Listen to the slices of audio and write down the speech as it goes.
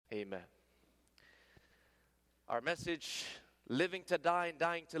Amen. Our message, Living to Die and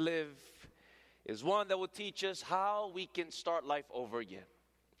Dying to Live, is one that will teach us how we can start life over again.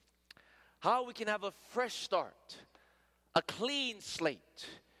 How we can have a fresh start, a clean slate,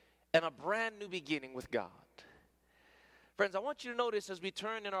 and a brand new beginning with God. Friends, I want you to notice as we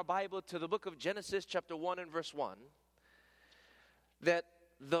turn in our Bible to the book of Genesis chapter 1 and verse 1, that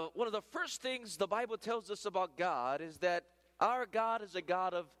one of the first things the Bible tells us about God is that our God is a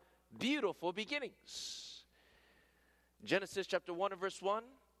God of beautiful beginnings. Genesis chapter 1 and verse 1,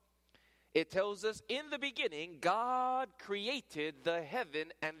 it tells us, in the beginning, God created the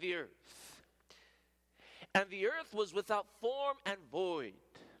heaven and the earth. And the earth was without form and void.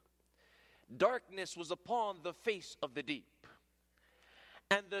 Darkness was upon the face of the deep.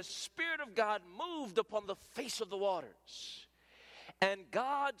 And the Spirit of God moved upon the face of the waters. And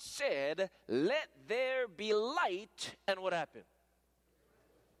God said, "Let there be light." And what happened?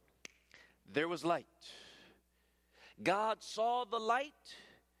 There was light. God saw the light,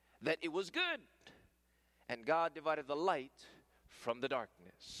 that it was good. And God divided the light from the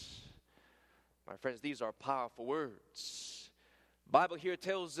darkness. My friends, these are powerful words. The Bible here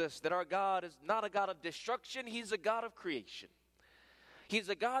tells us that our God is not a God of destruction. He's a God of creation. He's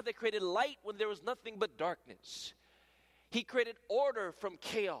a God that created light when there was nothing but darkness. He created order from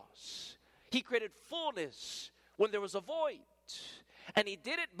chaos. He created fullness when there was a void. And He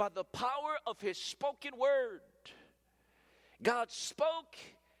did it by the power of His spoken word. God spoke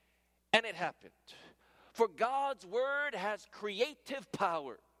and it happened. For God's word has creative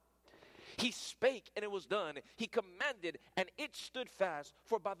power. He spake and it was done. He commanded and it stood fast.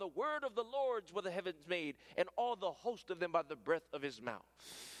 For by the word of the Lord were the heavens made, and all the host of them by the breath of His mouth.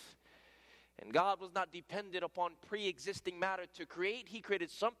 And God was not dependent upon pre-existing matter to create. He created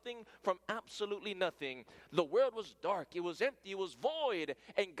something from absolutely nothing. The world was dark, it was empty, it was void.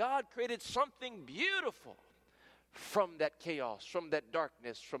 And God created something beautiful from that chaos, from that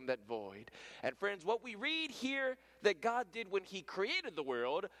darkness, from that void. And friends, what we read here that God did when He created the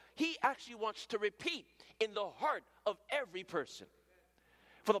world, He actually wants to repeat in the heart of every person.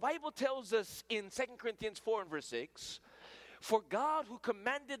 For the Bible tells us in 2 Corinthians 4 and verse 6, "For God who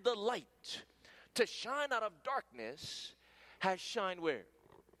commanded the light to shine out of darkness has shined where?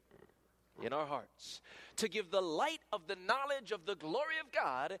 In our hearts, to give the light of the knowledge of the glory of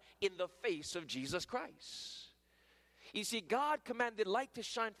God in the face of Jesus Christ." You see, God commanded light to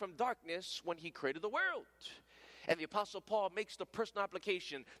shine from darkness when He created the world. And the Apostle Paul makes the personal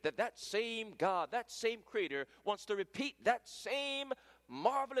application that that same God, that same Creator, wants to repeat that same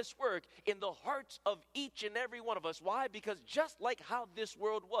marvelous work in the hearts of each and every one of us. Why? Because just like how this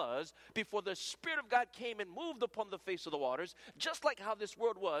world was before the Spirit of God came and moved upon the face of the waters, just like how this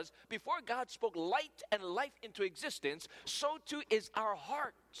world was before God spoke light and life into existence, so too is our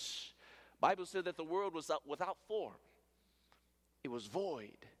hearts. The Bible said that the world was without form. It was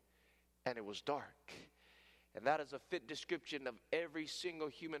void and it was dark. And that is a fit description of every single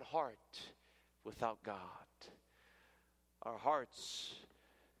human heart without God. Our hearts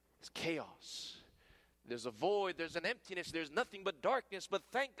is chaos. There's a void, there's an emptiness, there's nothing but darkness. But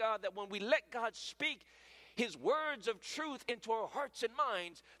thank God that when we let God speak His words of truth into our hearts and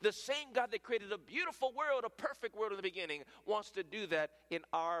minds, the same God that created a beautiful world, a perfect world in the beginning, wants to do that in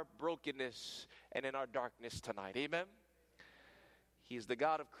our brokenness and in our darkness tonight. Amen? He is the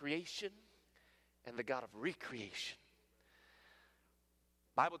God of creation and the God of recreation.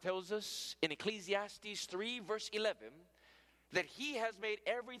 Bible tells us in Ecclesiastes 3 verse 11 that He has made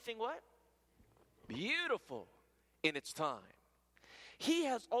everything what? Beautiful in its time. He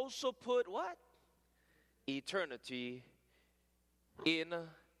has also put what? Eternity in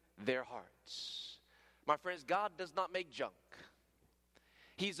their hearts. My friends, God does not make junk.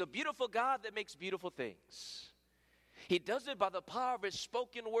 He's a beautiful God that makes beautiful things. He does it by the power of His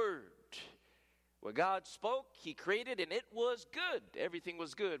spoken word. When God spoke, He created, and it was good. Everything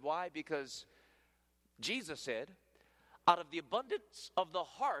was good. Why? Because Jesus said, out of the abundance of the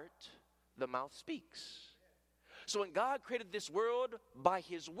heart, the mouth speaks. So when God created this world by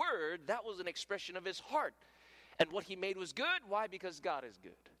His word, that was an expression of His heart. And what He made was good. Why? Because God is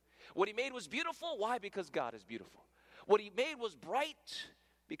good. What He made was beautiful. Why? Because God is beautiful. What He made was bright.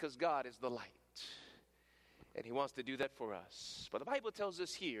 Because God is the light. And He wants to do that for us. But the Bible tells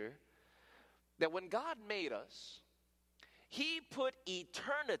us here that when God made us, He put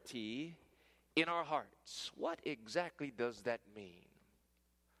eternity in our hearts. What exactly does that mean?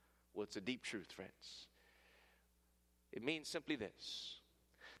 Well, it's a deep truth, friends. It means simply this,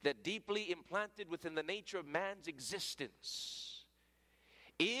 that deeply implanted within the nature of man's existence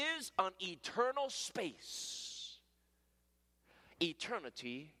is an eternal space,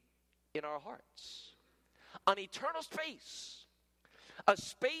 eternity in our hearts. An eternal space. A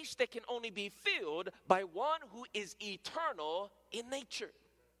space that can only be filled by one who is eternal in nature.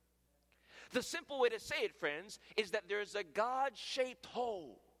 The simple way to say it, friends, is that there's a God-shaped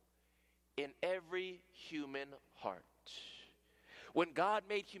hole in every human heart. When God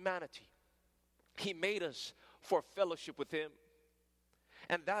made humanity, He made us for fellowship with Him.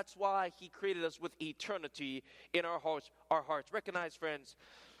 And that's why He created us with eternity in our hearts. Recognize, friends,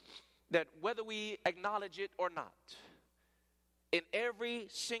 that whether we acknowledge it or not, in every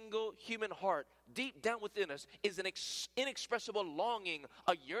single human heart, deep down within us, is an inexpressible longing,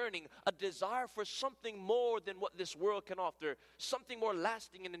 a yearning, a desire for something more than what this world can offer, something more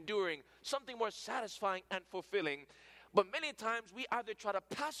lasting and enduring, something more satisfying and fulfilling. But many times we either try to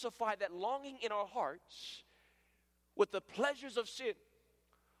pacify that longing in our hearts with the pleasures of sin,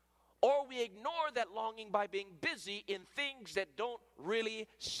 or we ignore that longing by being busy in things that don't really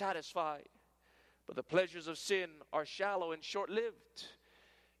satisfy. But the pleasures of sin are shallow and short-lived.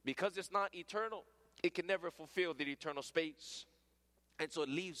 Because it's not eternal, it can never fulfill the eternal space. And so it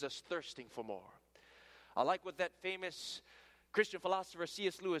leaves us thirsting for more. I like what that famous Christian philosopher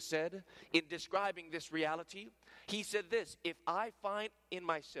C.S. Lewis said in describing this reality. He said this: if I find in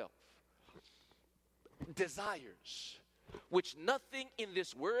myself desires which nothing in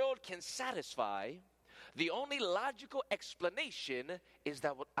this world can satisfy, the only logical explanation is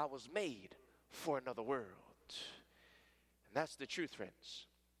that I was made for another world. And that's the truth, friends.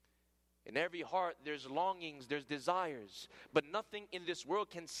 In every heart there's longings, there's desires, but nothing in this world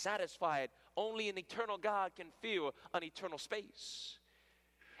can satisfy it. Only an eternal God can fill an eternal space.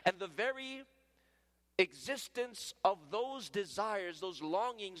 And the very existence of those desires, those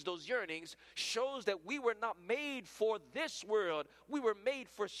longings, those yearnings shows that we were not made for this world. We were made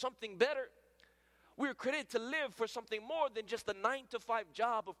for something better. We were created to live for something more than just the 9-to-5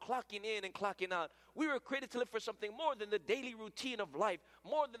 job of clocking in and clocking out. We were created to live for something more than the daily routine of life,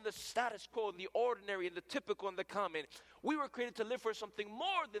 more than the status quo and the ordinary and the typical and the common. We were created to live for something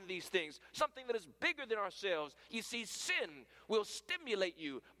more than these things, something that is bigger than ourselves. You see, sin will stimulate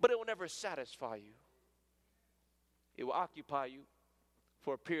you, but it will never satisfy you. It will occupy you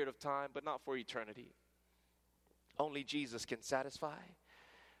for a period of time, but not for eternity. Only Jesus can satisfy.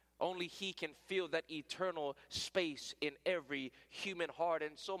 Only He can fill that eternal space in every human heart.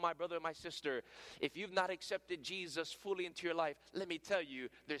 And so, my brother and my sister, if you've not accepted Jesus fully into your life, let me tell you,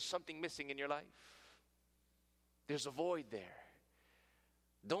 there's something missing in your life. There's a void there.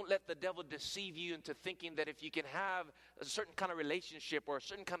 Don't let the devil deceive you into thinking that if you can have a certain kind of relationship or a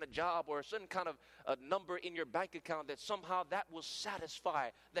certain kind of job or a certain kind of number in your bank account, that somehow that will satisfy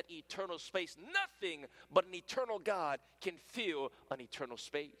that eternal space. Nothing but an eternal God can fill an eternal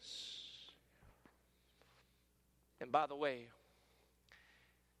space. And by the way,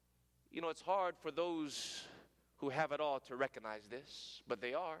 you know, it's hard for those who have it all to recognize this, but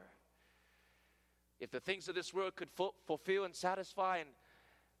they are. If the things of this world could fulfill and satisfy and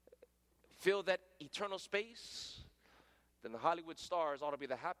fill that eternal space, then the Hollywood stars ought to be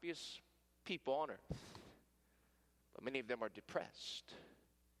the happiest people on earth. But many of them are depressed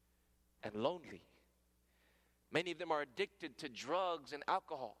and lonely. Many of them are addicted to drugs and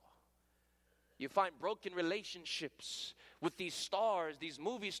alcohol. You find broken relationships with these stars, these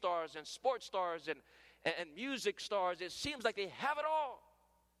movie stars and sports stars and music stars. It seems like they have it all.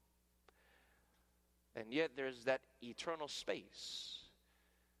 And yet there's that eternal space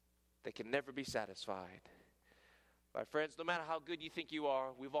that can never be satisfied. My friends, no matter how good you think you are,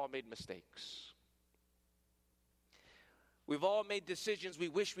 we've all made mistakes. We've all made decisions we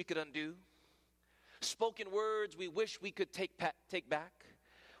wish we could undo. Spoken words we wish we could take back.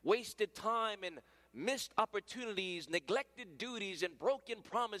 Wasted time and missed opportunities, neglected duties and broken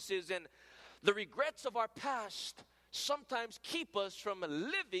promises, and the regrets of our past sometimes keep us from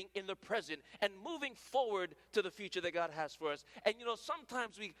living in the present and moving forward to the future that God has for us. And you know,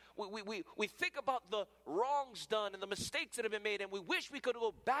 sometimes we think about the wrongs done and the mistakes that have been made, and we wish we could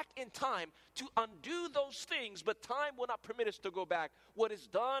go back in time to undo those things, but time will not permit us to go back. What is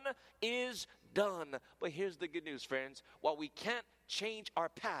done is done. But here's the good news, friends. While we can't change our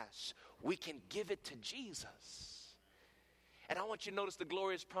past, we can give it to Jesus. And I want you to notice the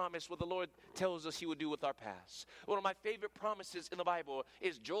glorious promise what the Lord tells us He will do with our past. One of my favorite promises in the Bible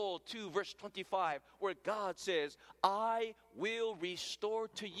is Joel 2 verse 25, where God says, I will restore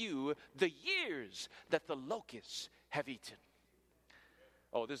to you the years that the locusts have eaten.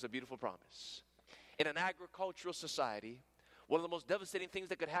 Oh, this is a beautiful promise. In an agricultural society, one of the most devastating things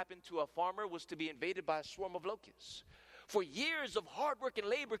that could happen to a farmer was to be invaded by a swarm of locusts. For years of hard work and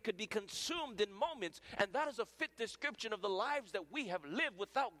labor could be consumed in moments, and that is a fit description of the lives that we have lived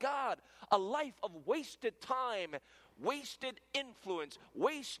without God. A life of wasted time, wasted influence,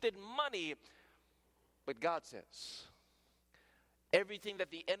 wasted money. But God says, everything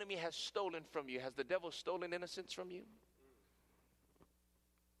that the enemy has stolen from you, has the devil stolen innocence from you?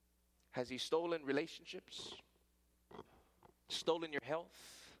 Has he stolen relationships? Stolen your health,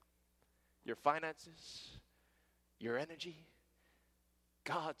 your finances, your energy?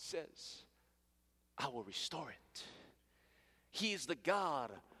 God says, I will restore it. He is the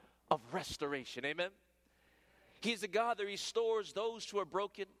God of restoration. Amen? He is the God that restores those who are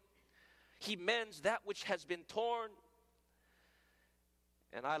broken. He mends that which has been torn.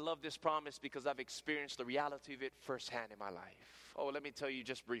 And I love this promise because I've experienced the reality of it firsthand in my life. Oh, let me tell you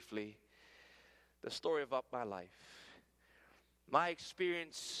just briefly the story of my life. My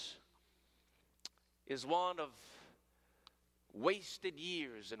experience is one of wasted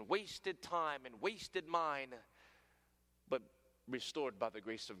years and wasted time and wasted mind, but restored by the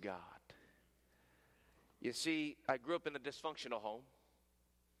grace of God. You see, I grew up in a dysfunctional home.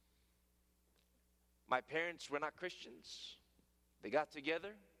 My parents were not Christians. They got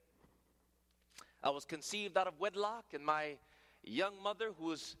together. I was conceived out of wedlock, and my young mother, who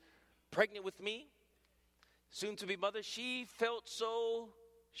was pregnant with me, soon-to-be mother, she felt so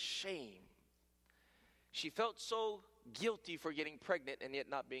shame. She felt so guilty for getting pregnant and yet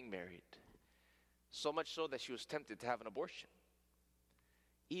not being married. So much so that she was tempted to have an abortion.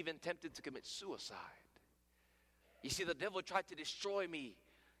 Even tempted to commit suicide. You see, the devil tried to destroy me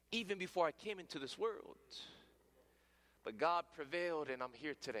even before I came into this world. But God prevailed, and I'm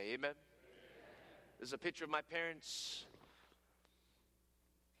here today. Amen? There's a picture of my parents.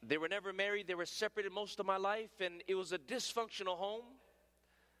 They were never married. They were separated most of my life, and it was a dysfunctional home.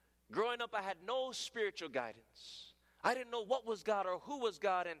 Growing up, I had no spiritual guidance. I didn't know what was God or who was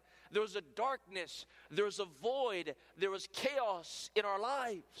God, and there was a darkness, there was a void, there was chaos in our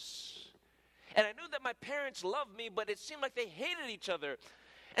lives. And I knew that my parents loved me, but it seemed like they hated each other.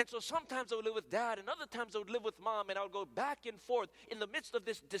 And so sometimes I would live with dad, and other times I would live with mom, and I would go back and forth in the midst of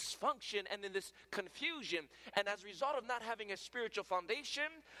this dysfunction and in this confusion. And as a result of not having a spiritual foundation,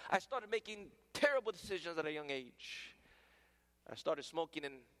 I started making terrible decisions at a young age. I started smoking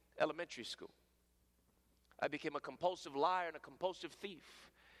in elementary school. I became a compulsive liar and a compulsive thief,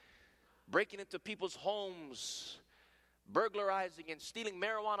 breaking into people's homes, burglarizing and stealing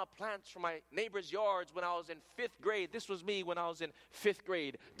marijuana plants from my neighbors' yards when I was in 5th grade. This was me when I was in 5th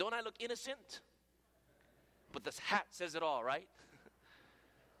grade. Don't I look innocent? But this hat says it all, right?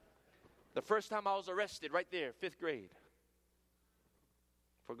 The first time I was arrested, right there, 5th grade,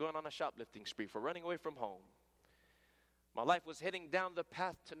 for going on a shoplifting spree, for running away from home. My life was heading down the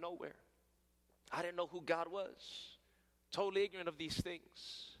path to nowhere. I didn't know who God was. Totally ignorant of these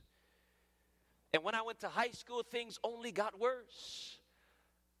things. And when I went to high school, things only got worse.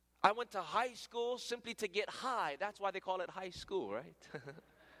 I went to high school simply to get high. That's why they call it high school, right?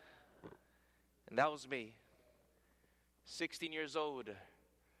 And that was me. 16 years old,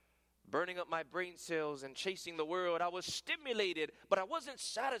 burning up my brain cells and chasing the world. I was stimulated, but I wasn't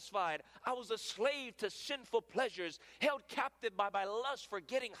satisfied. I was a slave to sinful pleasures, held captive by my lust for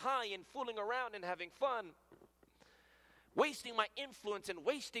getting high and fooling around and having fun. Wasting my influence and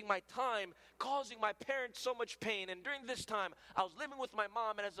wasting my time, causing my parents so much pain. And during this time, I was living with my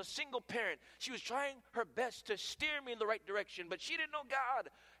mom, and as a single parent, she was trying her best to steer me in the right direction, but she didn't know God.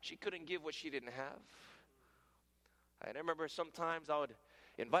 She couldn't give what she didn't have. And I remember sometimes I would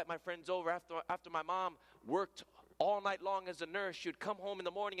invite my friends over after my mom worked all night long as a nurse. She would come home in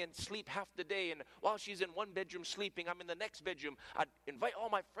the morning and sleep half the day. And while she's in one bedroom sleeping, I'm in the next bedroom. I'd invite all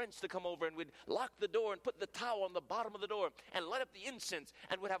my friends to come over, and we'd lock the door and put the towel on the bottom of the door and light up the incense,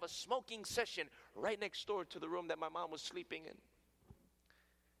 and we'd have a smoking session right next door to the room that my mom was sleeping in.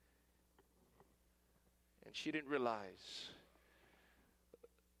 And she didn't realize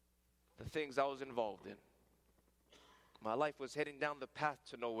the things I was involved in. My life was heading down the path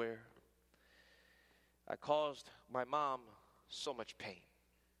to nowhere. I caused my mom so much pain,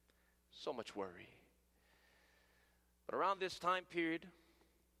 so much worry. But around this time period,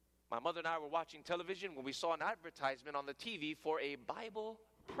 my mother and I were watching television when we saw an advertisement on the TV for a Bible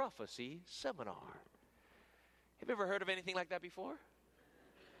prophecy seminar. Have you ever heard of anything like that before?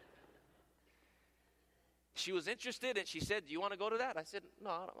 She was interested, and she said, "Do you want to go to that?" I said, "No,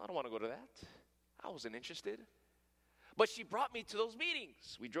 I don't want to go to that." I wasn't interested. But she brought me to those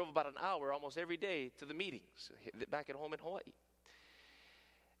meetings. We drove about an hour almost every day to the meetings back at home in Hawaii.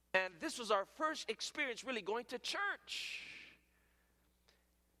 And this was our first experience really going to church.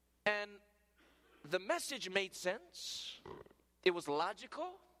 And the message made sense. It was logical.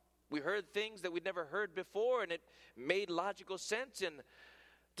 We heard things that we'd never heard before, and it made logical sense. And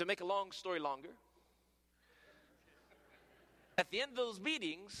to make a long story longer, at the end of those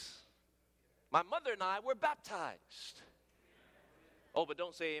meetings, my mother and I were baptized. Oh, but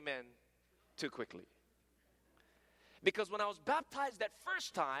don't say amen too quickly. Because when I was baptized that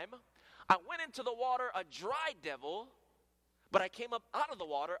first time, I went into the water a dry devil, but I came up out of the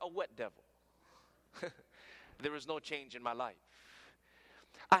water a wet devil. There was no change in my life.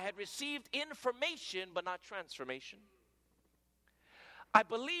 I had received information, but not transformation. I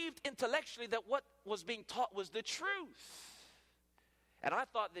believed intellectually that what was being taught was the truth. And I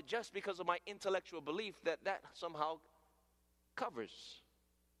thought that just because of my intellectual belief that somehow covers.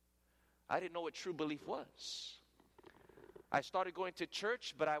 I didn't know what true belief was. I started going to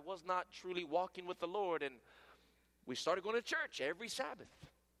church, but I was not truly walking with the Lord. And we started going to church every Sabbath.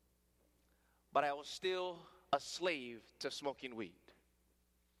 But I was still a slave to smoking weed.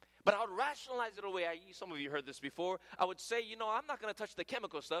 But I would rationalize it away. Some of you heard this before. I would say, I'm not going to touch the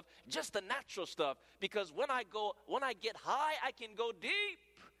chemical stuff, just the natural stuff. Because when I get high, I can go deep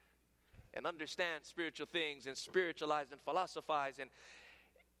and understand spiritual things and spiritualize and philosophize.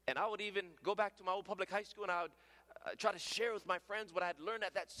 And I would even go back to my old public high school, and I would try to share with my friends what I had learned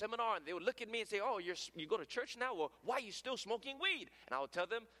at that seminar. And they would look at me and say, oh, you go to church now? Well, why are you still smoking weed? And I would tell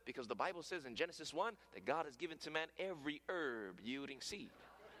them, because the Bible says in Genesis 1 that God has given to man every herb yielding seed.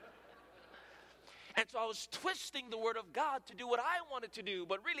 And so I was twisting the word of God to do what I wanted to do.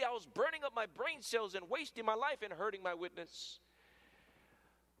 But really, I was burning up my brain cells and wasting my life and hurting my witness.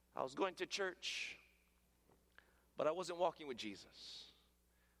 I was going to church, but I wasn't walking with Jesus.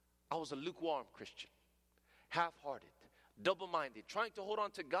 I was a lukewarm Christian, half-hearted, double-minded, trying to hold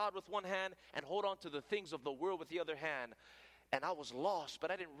on to God with one hand and hold on to the things of the world with the other hand. And I was lost,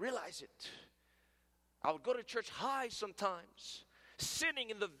 but I didn't realize it. I would go to church high sometimes, sinning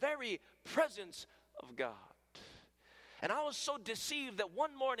in the very presence of God. And I was so deceived that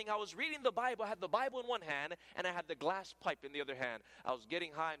one morning I was reading the Bible. I had the Bible in one hand and I had the glass pipe in the other hand. I was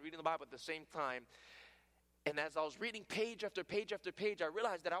getting high and reading the Bible at the same time. And as I was reading page after page after page, I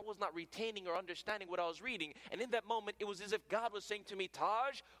realized that I was not retaining or understanding what I was reading. And in that moment, it was as if God was saying to me,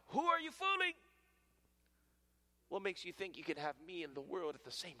 Taj, who are you fooling? What makes you think you can have me and the world at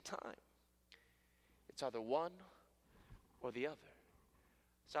the same time? It's either one or the other.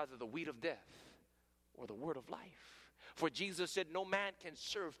 It's either the weed of death or the word of life. For Jesus said, no man can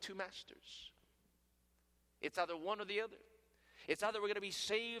serve two masters. It's either one or the other. It's either we're going to be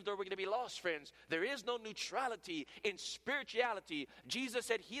saved or we're going to be lost, friends. There is no neutrality in spirituality. Jesus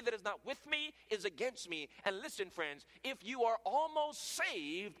said, he that is not with me is against me. And listen, friends, if you are almost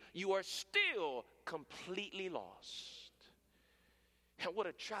saved, you are still completely lost. And what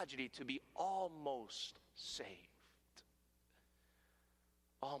a tragedy to be almost saved.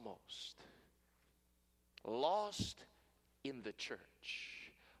 Almost. Lost in the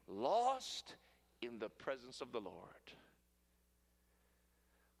church. Lost in the presence of the Lord.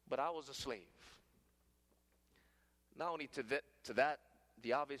 But I was a slave. Not only to that,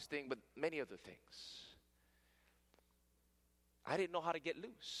 the obvious thing, but many other things. I didn't know how to get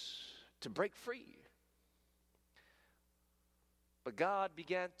loose, to break free. But God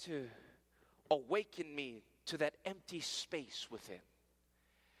began to awaken me to that empty space within.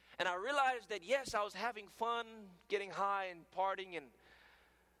 And I realized that, yes, I was having fun, getting high and partying and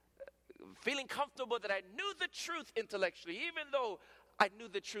feeling comfortable, that I knew the truth intellectually, even though I knew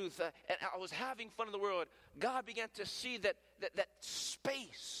the truth and I was having fun in the world. God began to see that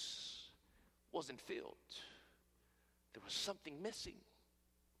space wasn't filled. There was something missing.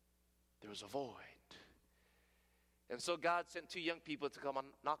 There was a void. And so God sent two young people to come and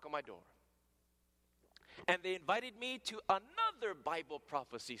knock on my door. And they invited me to another Bible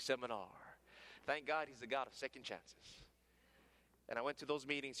prophecy seminar. Thank God he's the God of second chances. And I went to those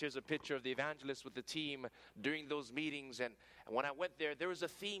meetings. Here's a picture of the evangelist with the team during those meetings. And when I went there was a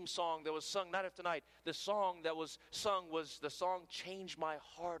theme song that was sung night after night. The song that was sung was the song, Change My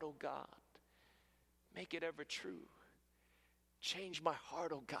Heart, O God. Make it ever true. Change my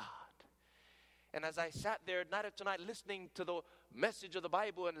heart, O God. And as I sat there night after night listening to the message of the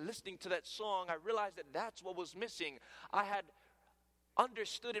Bible and listening to that song, I realized that that's what was missing. I had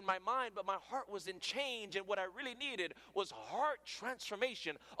understood in my mind, but my heart was in change, and what I really needed was heart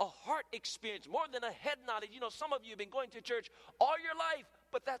transformation, a heart experience, more than a head knowledge. Some of you have been going to church all your life,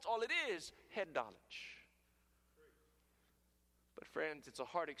 but that's all it is, head knowledge. But friends, it's a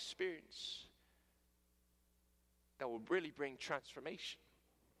heart experience that will really bring transformation.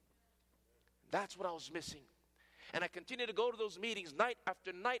 That's what I was missing. And I continued to go to those meetings night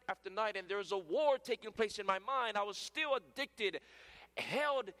after night after night, and there was a war taking place in my mind. I was still addicted,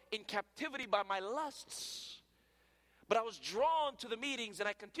 held in captivity by my lusts. But I was drawn to the meetings, and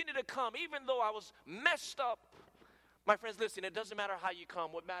I continued to come, even though I was messed up. My friends, listen, it doesn't matter how you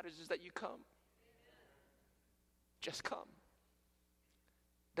come. What matters is that you come. Just come.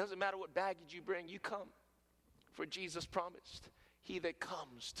 Doesn't matter what baggage you bring, you come. For Jesus promised, he that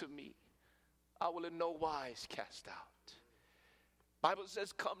comes to me, I will in no wise cast out. Bible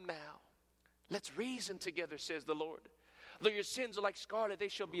says, come now. Let's reason together, says the Lord. Though your sins are like scarlet, they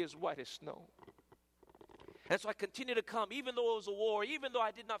shall be as white as snow. And so I continued to come, even though it was a war, even though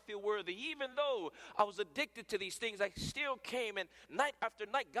I did not feel worthy, even though I was addicted to these things, I still came. And night after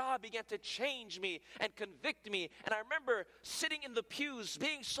night, God began to change me and convict me. And I remember sitting in the pews,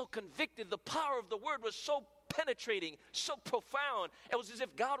 being so convicted. The power of the word was so penetrating, so profound. It was as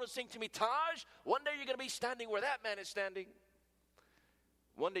if God was saying to me, Taj, one day you're going to be standing where that man is standing.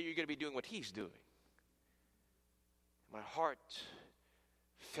 One day you're going to be doing what he's doing. My heart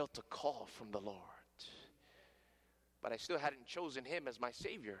felt a call from the Lord. But I still hadn't chosen him as my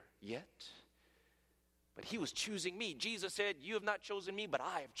Savior yet. But he was choosing me. Jesus said, you have not chosen me, but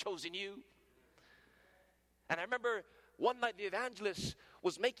I have chosen you. And I remember one night the evangelist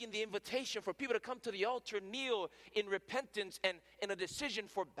was making the invitation for people to come to the altar, kneel in repentance and in a decision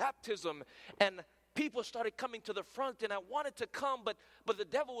for baptism. And people started coming to the front, and I wanted to come, but the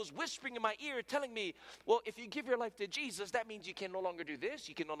devil was whispering in my ear, telling me, well, if you give your life to Jesus, that means you can no longer do this,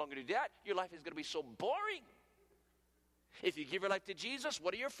 you can no longer do that. Your life is going to be so boring. If you give your life to Jesus,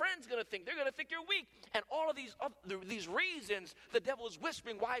 what are your friends going to think? They're going to think you're weak. And all of these reasons, the devil is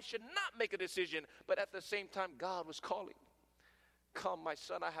whispering why I should not make a decision. But at the same time, God was calling. Come, my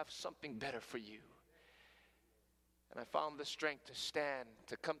son, I have something better for you. And I found the strength to stand,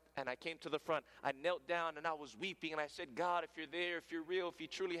 to come, and I came to the front. I knelt down and I was weeping, and I said, God, if you're there, if you're real, if you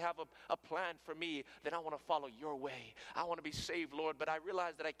truly have a plan for me, then I want to follow your way. I want to be saved, Lord, but I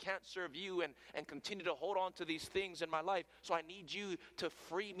realize that I can't serve you and continue to hold on to these things in my life, so I need you to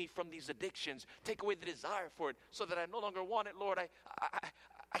free me from these addictions, take away the desire for it, so that I no longer want it, Lord.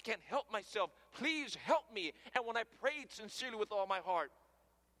 I can't help myself. Please help me. And when I prayed sincerely with all my heart,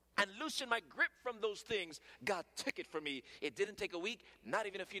 and loosen my grip from those things, God took it from me. It didn't take a week, not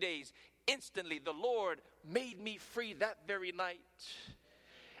even a few days. Instantly, the Lord made me free that very night.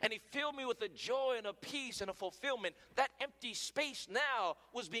 And he filled me with a joy and a peace and a fulfillment. That empty space now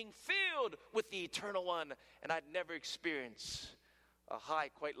was being filled with the Eternal One. And I'd never experienced a high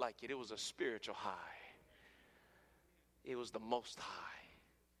quite like it. It was a spiritual high. It was the Most High,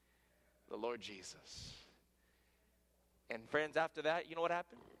 the Lord Jesus. And friends, after that, you know what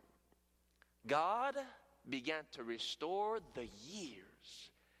happened? God began to restore the years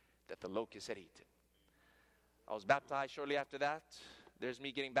that the locust had eaten. I was baptized shortly after that. There's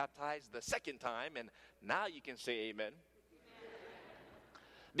me getting baptized the second time, and now you can say amen.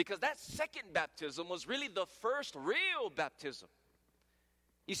 Because that second baptism was really the first real baptism.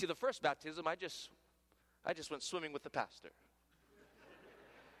 You see, the first baptism, I just went swimming with the pastor.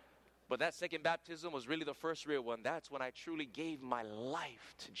 But that second baptism was really the first real one. That's when I truly gave my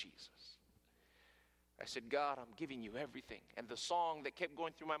life to Jesus. I said, God, I'm giving you everything. And the song that kept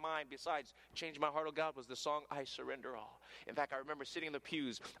going through my mind, besides Change My Heart, Oh God, was the song, I Surrender All. In fact, I remember sitting in the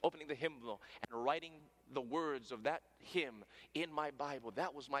pews, opening the hymnal, and writing the words of that hymn in my Bible.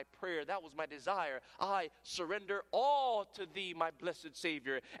 That was my prayer. That was my desire. I surrender all to thee, my blessed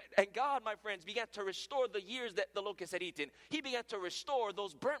Savior. And God, my friends, began to restore the years that the locust had eaten. He began to restore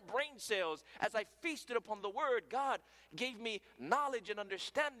those burnt brain cells. As I feasted upon the word, God gave me knowledge and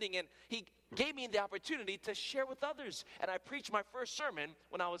understanding, and he gave me the opportunity to share with others. And I preached my first sermon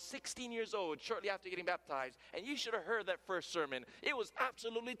when I was 16 years old, shortly after getting baptized. And you should have heard that first sermon. It was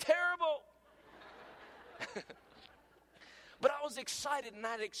absolutely terrible. But I was excited, and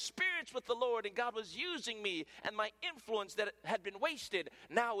I had experience with the Lord, and God was using me, and my influence that had been wasted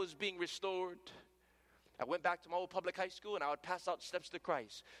now was being restored. I went back to my old public high school, and I would pass out Steps to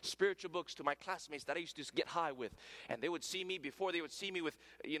Christ, spiritual books to my classmates that I used to get high with. And they would see me before they would see me with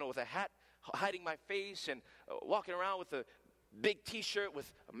a hat hiding my face, and walking around with a big T-shirt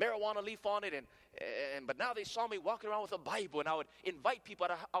with a marijuana leaf on it, but now they saw me walking around with a Bible, and I would invite people.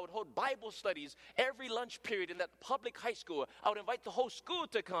 I would hold Bible studies every lunch period in that public high school. I would invite the whole school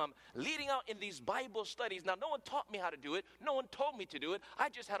to come, leading out in these Bible studies. Now, no one taught me how to do it. No one told me to do it. I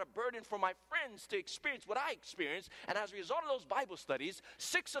just had a burden for my friends to experience what I experienced, and as a result of those Bible studies,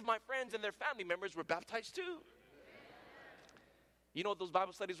 6 of my friends and their family members were baptized too. You know what those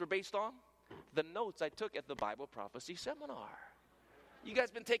Bible studies were based on? The notes I took at the Bible Prophecy Seminar. You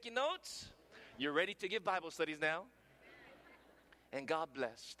guys been taking notes? You're ready to give Bible studies now? And God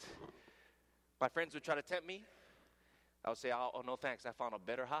blessed. My friends would try to tempt me. I would say, oh, no thanks, I found a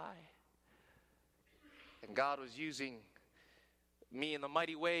better high. And God was using me in a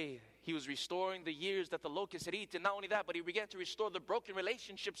mighty way. He was restoring the years that the locust had eaten. Not only that, but he began to restore the broken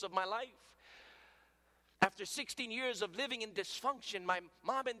relationships of my life. After 16 years of living in dysfunction, my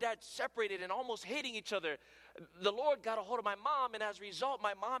mom and dad separated and almost hating each other. The Lord got a hold of my mom, and as a result,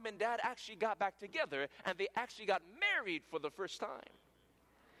 my mom and dad actually got back together, and they actually got married for the first time.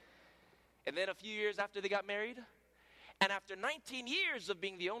 And then a few years after they got married, and after 19 years of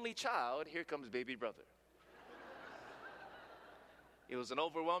being the only child, here comes baby brother. It was an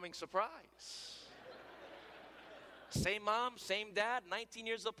overwhelming surprise. Same mom, same dad, 19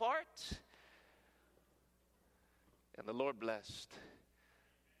 years apart. And the Lord blessed.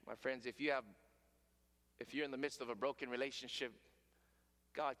 My friends, if you're in the midst of a broken relationship,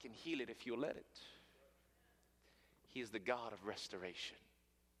 God can heal it if you let it. He is the God of restoration.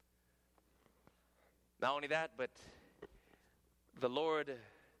 Not only that, but the Lord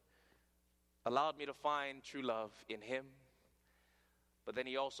allowed me to find true love in him. But then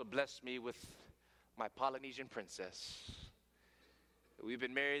he also blessed me with my Polynesian princess. We've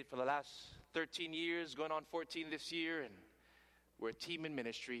been married for the last 13 years, going on 14 this year, and we're a team in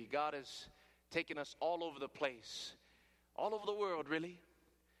ministry. God has taken us all over the place, all over the world, really.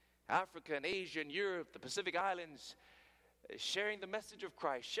 Africa and Asia and Europe, the Pacific Islands, sharing the message of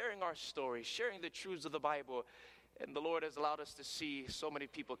Christ, sharing our story, sharing the truths of the Bible. And the Lord has allowed us to see so many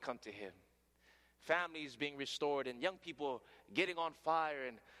people come to him. Families being restored and young people getting on fire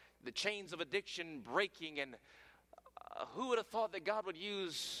and the chains of addiction breaking. And who would have thought that God would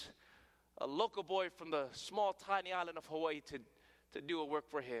use a local boy from the small, tiny island of Hawaii to do a work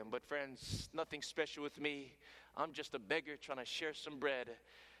for him? But friends, nothing special with me. I'm just a beggar trying to share some bread.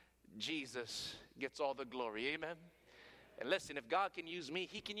 Jesus gets all the glory. Amen. And listen, if God can use me,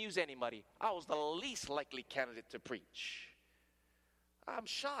 he can use anybody. I was the least likely candidate to preach. I'm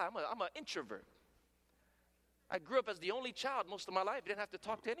shy. I'm an introvert. I grew up as the only child most of my life. I didn't have to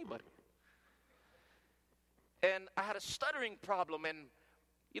talk to anybody. And I had a stuttering problem. And,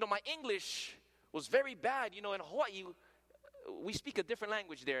 my English was very bad. In Hawaii, we speak a different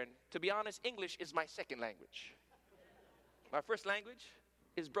language there. And to be honest, English is my second language. My first language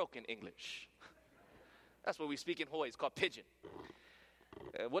is broken English. That's what we speak in Hawaii. It's called pidgin.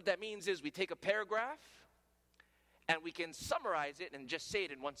 What that means is we take a paragraph and we can summarize it and just say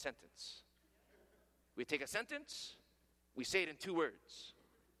it in one sentence. We take a sentence, we say it in 2 words.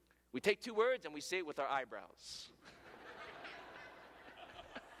 We take 2 words and we say it with our eyebrows.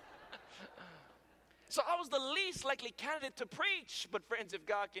 So I was the least likely candidate to preach. But friends, if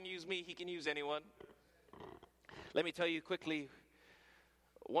God can use me, he can use anyone. Let me tell you quickly,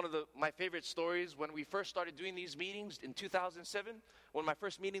 one of my favorite stories when we first started doing these meetings in 2007, one of my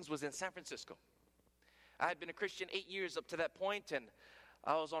first meetings was in San Francisco. I had been a Christian 8 years up to that point, and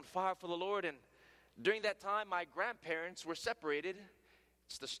I was on fire for the Lord. And during that time, my grandparents were separated.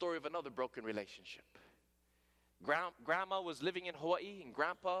 It's the story of another broken relationship. Grandma was living in Hawaii, and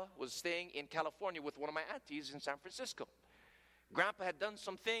Grandpa was staying in California with one of my aunties in San Francisco. Grandpa had done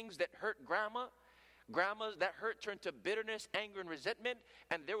some things that hurt Grandma. That hurt turned to bitterness, anger, and resentment,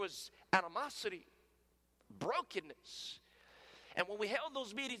 and there was animosity, brokenness. And when we held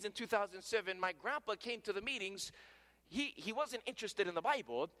those meetings in 2007, my grandpa came to the meetings. He wasn't interested in the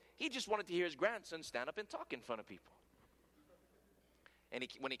Bible. He just wanted to hear his grandson stand up and talk in front of people. And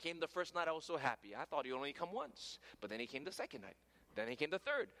when he came the first night, I was so happy. I thought he'd only come once. But then he came the second night. Then he came the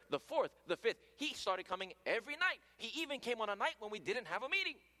third, the fourth, the fifth. He started coming every night. He even came on a night when we didn't have a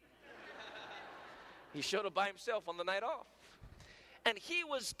meeting. He showed up by himself on the night off. And he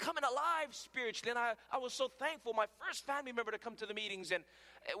was coming alive spiritually. And I was so thankful. My first family member to come to the meetings. And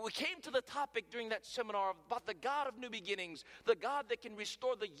we came to the topic during that seminar about the God of new beginnings. The God that can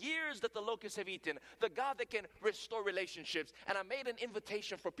restore the years that the locusts have eaten. The God that can restore relationships. And I made an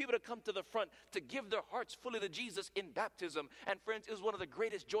invitation for people to come to the front to give their hearts fully to Jesus in baptism. And friends, it was one of the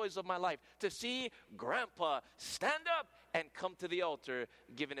greatest joys of my life to see Grandpa stand up and come to the altar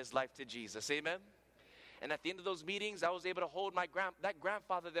giving his life to Jesus. Amen. And at the end of those meetings, I was able to hold that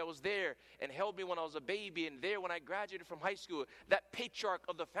grandfather that was there and held me when I was a baby, and there when I graduated from high school, that patriarch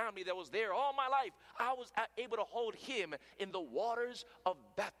of the family that was there all my life, I was able to hold him in the waters of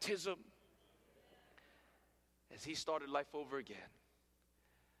baptism as he started life over again.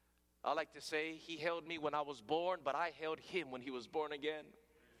 I like to say he held me when I was born, but I held him when he was born again.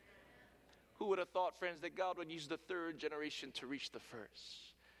 Who would have thought, friends, that God would use the third generation to reach the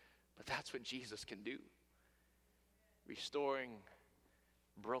first? But that's what Jesus can do. Restoring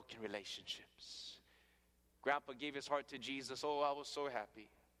broken relationships. Grandpa gave his heart to Jesus. Oh, I was so happy.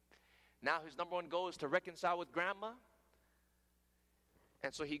 Now his number one goal is to reconcile with Grandma.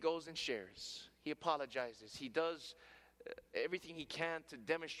 And so he goes and shares. He apologizes. He does everything he can to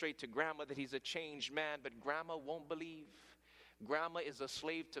demonstrate to Grandma that he's a changed man, but Grandma won't believe. Grandma is a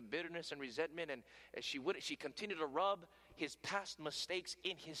slave to bitterness and resentment, and she continued to rub his past mistakes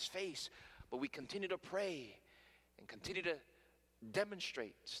in his face. But we continue to pray and continue to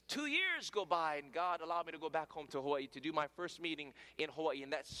demonstrate. 2 years go by, and God allowed me to go back home to Hawaii to do my first meeting in Hawaii. In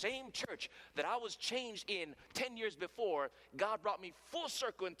that same church that I was changed in 10 years before, God brought me full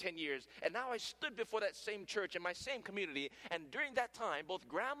circle in 10 years. And now I stood before that same church in my same community. And during that time, both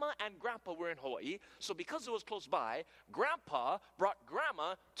Grandma and Grandpa were in Hawaii. So because it was close by, Grandpa brought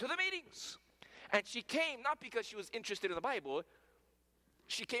Grandma to the meetings. And she came not because she was interested in the Bible.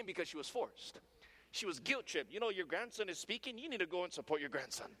 She came because she was forced. She was guilt-tripped. You know, your grandson is speaking. You need to go and support your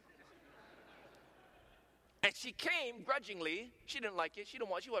grandson. And she came grudgingly. She didn't like it. She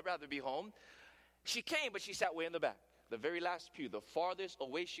would rather be home. She came, but she sat way in the back. The very last pew, the farthest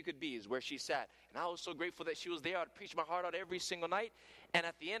away she could be is where she sat. And I was so grateful that she was there. I'd preach my heart out every single night. And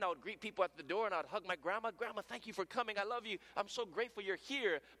at the end, I would greet people at the door, and I'd hug my grandma. Grandma, thank you for coming. I love you. I'm so grateful you're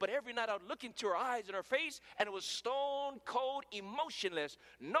here. But every night, I would look into her eyes and her face, and it was stone cold, emotionless,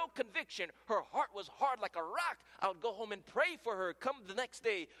 no conviction. Her heart was hard like a rock. I would go home and pray for her, come the next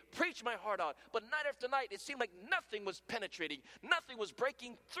day, preach my heart out. But night after night, it seemed like nothing was penetrating. Nothing was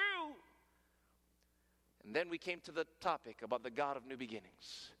breaking through. And then we came to the topic about the God of new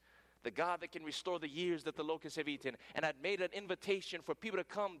beginnings. The God that can restore the years that the locusts have eaten. And I'd made an invitation for people to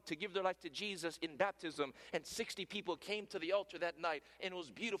come to give their life to Jesus in baptism. And 60 people came to the altar that night. And it was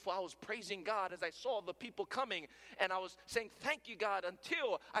beautiful. I was praising God as I saw the people coming. And I was saying, thank you, God,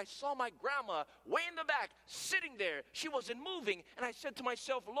 until I saw my grandma way in the back, sitting there. She wasn't moving. And I said to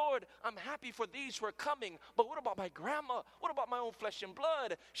myself, Lord, I'm happy for these who are coming. But what about my grandma? What about my own flesh and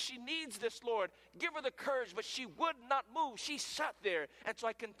blood? She needs this, Lord. Give her the courage, but she would not move. She sat there. And so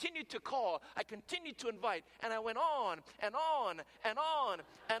I continued to call. I continued to invite. And I went on and on and on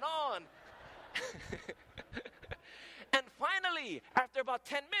and on. And finally, after about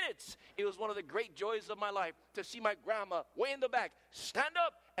 10 minutes, it was one of the great joys of my life to see my grandma way in the back stand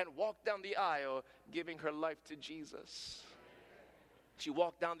up and walk down the aisle, giving her life to Jesus. She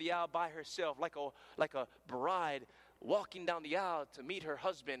walked down the aisle by herself like a bride walking down the aisle to meet her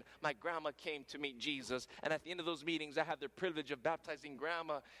husband. My grandma came to meet Jesus. And at the end of those meetings, I had the privilege of baptizing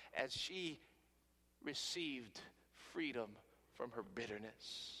Grandma as she received freedom from her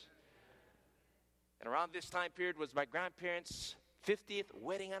bitterness. And around this time period was my grandparents' 50th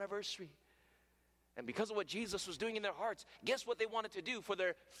wedding anniversary. And because of what Jesus was doing in their hearts, guess what they wanted to do for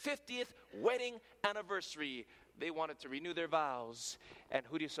their 50th wedding anniversary? They wanted to renew their vows. And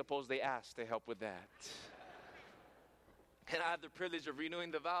who do you suppose they asked to help with that? And I had the privilege of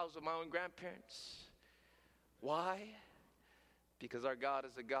renewing the vows of my own grandparents. Why? Because our God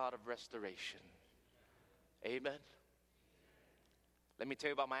is a God of restoration. Amen. Let me tell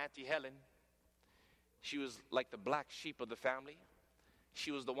you about my Auntie Helen. She was like the black sheep of the family.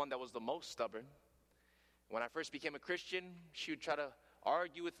 She was the one that was the most stubborn. When I first became a Christian, she would try to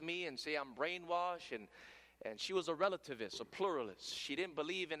argue with me and say I'm brainwashed. And she was a relativist, a pluralist. She didn't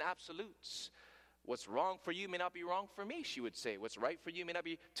believe in absolutes. What's wrong for you may not be wrong for me, she would say. What's right for you may not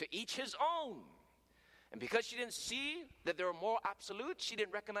be, to each his own. And because she didn't see that there were more absolutes, she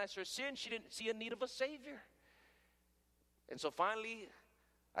didn't recognize her sin, she didn't see a need of a Savior. And so finally,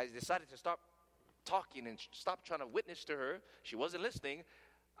 I decided to stop talking and stop trying to witness to her. She wasn't listening.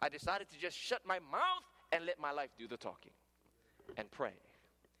 I decided to just shut my mouth and let my life do the talking and pray.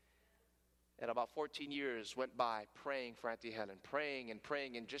 And about 14 years went by praying for Auntie Helen, praying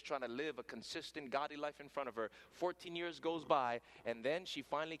and just trying to live a consistent, godly life in front of her. 14 years goes by, and then she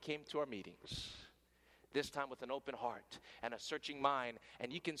finally came to our meetings. This time with an open heart and a searching mind.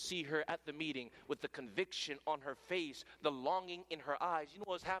 And you can see her at the meeting with the conviction on her face, the longing in her eyes. You know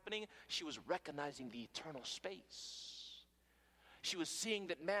what was happening? She was recognizing the eternal space. She was seeing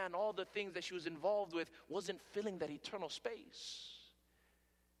that, man, all the things that she was involved with wasn't filling that eternal space.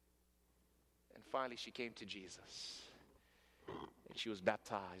 And finally, she came to Jesus. And she was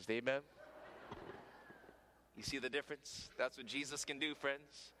baptized. Amen? You see the difference? That's what Jesus can do,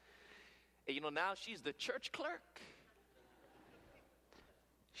 friends. And you know, now she's the church clerk.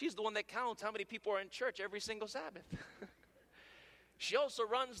 She's the one that counts how many people are in church every single Sabbath. She also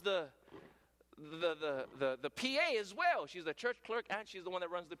runs the PA as well. She's the church clerk and she's the one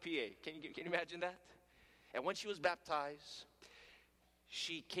that runs the PA. Can you imagine that? And when she was baptized,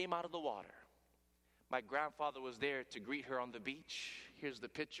 she came out of the water. My grandfather was there to greet her on the beach. Here's the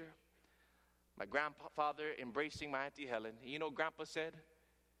picture. My grandfather embracing my Auntie Helen. You know what Grandpa said?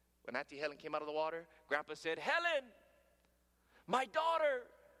 When Auntie Helen came out of the water, Grandpa said, "Helen, my daughter,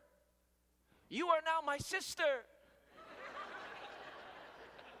 you are now my sister."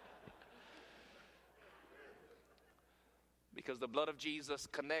 Because the blood of Jesus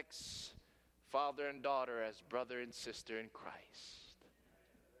connects father and daughter as brother and sister in Christ.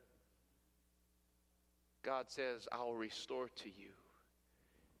 God says, "I will restore to you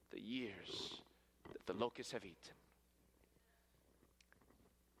the years that the locusts have eaten."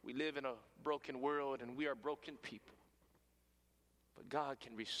 We live in a broken world and we are broken people. But God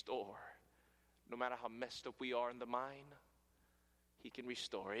can restore. No matter how messed up we are in the mind, He can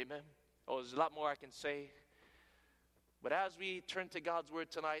restore. Amen? Oh, there's a lot more I can say. But as we turn to God's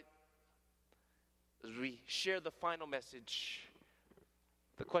Word tonight, as we share the final message,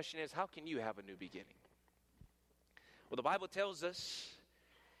 the question is, how can you have a new beginning? Well, the Bible tells us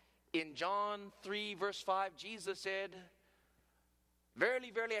in John 3, verse 5, Jesus said, "Verily,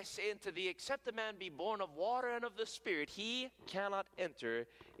 verily, I say unto thee, except a man be born of water and of the Spirit, he cannot enter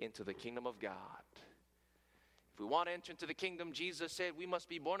into the kingdom of God." If we want to enter into the kingdom, Jesus said we must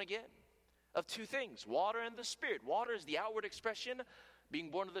be born again of two things, water and the Spirit. Water is the outward expression. Being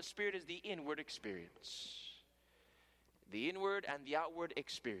born of the Spirit is the inward experience. The inward and the outward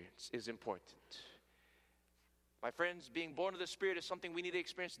experience is important. My friends, being born of the Spirit is something we need to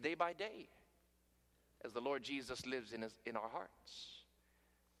experience day by day as the Lord Jesus lives in our hearts.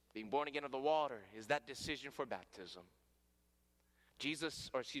 Being born again of the water is that decision for baptism.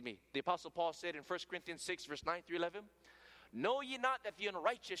 The Apostle Paul said in 1 Corinthians 6, verse 9 through 11, "Know ye not that the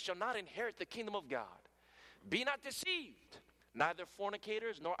unrighteous shall not inherit the kingdom of God? Be not deceived. Neither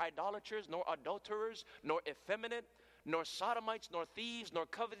fornicators, nor idolaters, nor adulterers, nor effeminate, nor sodomites, nor thieves, nor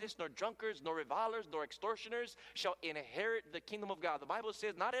covetous, nor drunkards, nor revilers, nor extortioners shall inherit the kingdom of God." The Bible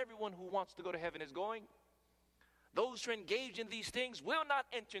says not everyone who wants to go to heaven is going. Those who engage in these things will not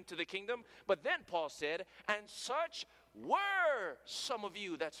enter into the kingdom. But then Paul said, "And such were some of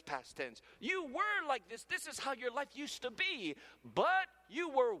you," that's past tense. "You were like this. This is how your life used to be. But you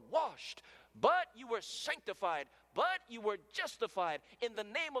were washed. But you were sanctified. But you were justified in the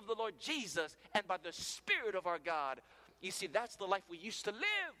name of the Lord Jesus and by the Spirit of our God." You see, that's the life we used to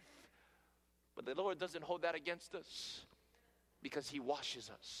live. But the Lord doesn't hold that against us because He washes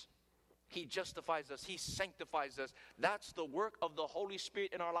us. He justifies us. He sanctifies us. That's the work of the Holy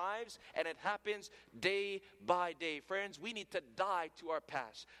Spirit in our lives, and it happens day by day. Friends, we need to die to our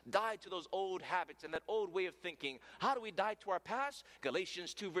past. Die to those old habits and that old way of thinking. How do we die to our past?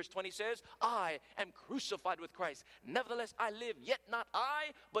 Galatians 2 verse 20 says, "I am crucified with Christ. Nevertheless I live, yet not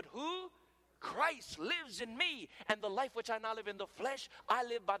I, but who? Christ lives in me, and the life which I now live in the flesh, I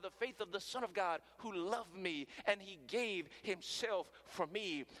live by the faith of the Son of God who loved me, and He gave Himself for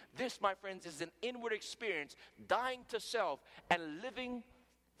me." This, my friends, is an inward experience, dying to self and living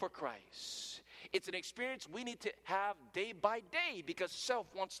for Christ. It's an experience we need to have day by day because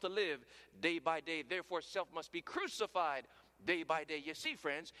self wants to live day by day. Therefore, self must be crucified day by day. You see,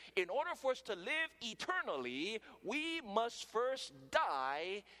 friends, in order for us to live eternally, we must first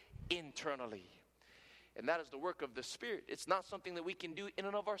die internally. And that is the work of the Spirit. It's not something that we can do in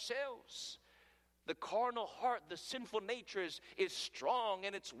and of ourselves. The carnal heart, the sinful nature is strong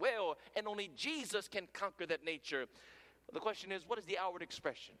and it's well, and only Jesus can conquer that nature. The question is, what is the outward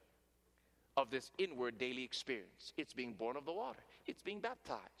expression of this inward daily experience? It's being born of the water. It's being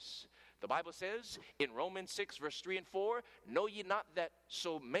baptized. The Bible says in Romans 6 verse 3 and 4, "Know ye not that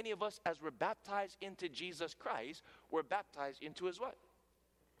so many of us as were baptized into Jesus Christ were baptized into His" what?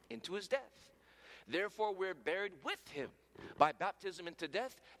 Into His death. "Therefore we're buried with Him by baptism into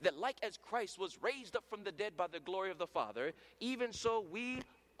death, that like as Christ was raised up from the dead by the glory of the Father, even so we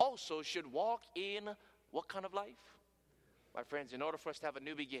also should walk in" what kind of life? My friends, in order for us to have a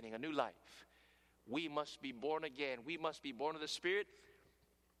new beginning, a new life, we must be born again. We must be born of the Spirit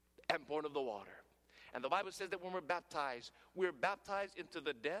and born of the water. And the Bible says that when we're baptized into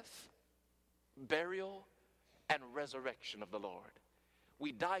the death, burial, and resurrection of the Lord.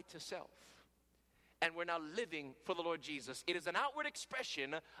 We die to self, and we're now living for the Lord Jesus. It is an outward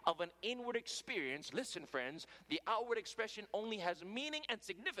expression of an inward experience. Listen, friends, the outward expression only has meaning and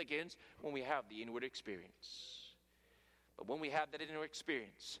significance when we have the inward experience. But when we have that inward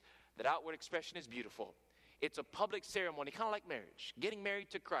experience, that outward expression is beautiful. It's a public ceremony, kind of like marriage, getting married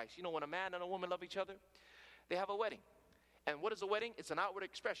to Christ. You know, when a man and a woman love each other, they have a wedding. And what is a wedding? It's an outward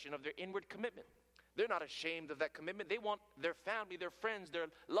expression of their inward commitment. They're not ashamed of that commitment. They want their family, their friends, their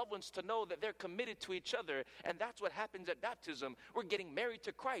loved ones to know that they're committed to each other. And that's what happens at baptism. We're getting married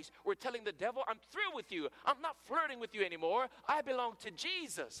to Christ. We're telling the devil, I'm through with you. I'm not flirting with you anymore. I belong to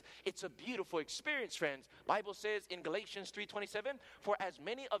Jesus. It's a beautiful experience, friends. Bible says in Galatians 3:27, for as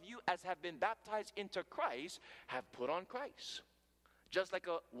many of you as have been baptized into Christ have put on Christ. Just like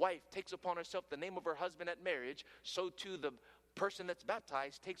a wife takes upon herself the name of her husband at marriage, so too the person that's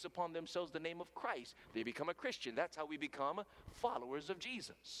baptized takes upon themselves the name of Christ. They become a Christian. That's how we become followers of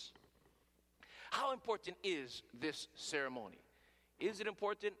Jesus. How important is this ceremony? Is it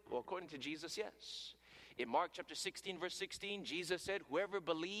important? Well, according to Jesus, yes. In Mark chapter 16, verse 16, Jesus said, whoever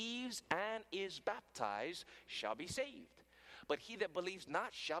believes and is baptized shall be saved. But he that believes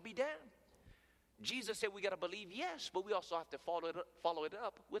not shall be damned. Jesus said we got to believe, yes, but we also have to follow it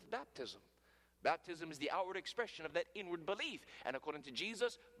up with baptism. Baptism is the outward expression of that inward belief. And according to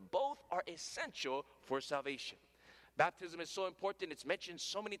Jesus, both are essential for salvation. Baptism is so important. It's mentioned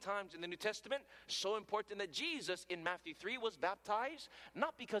so many times in the New Testament. So important that Jesus in Matthew 3 was baptized,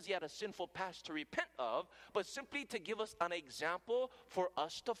 not because he had a sinful past to repent of, but simply to give us an example for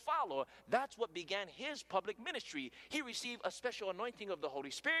us to follow. That's what began his public ministry. He received a special anointing of the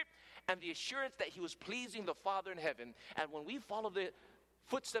Holy Spirit and the assurance that he was pleasing the Father in heaven. And when we follow the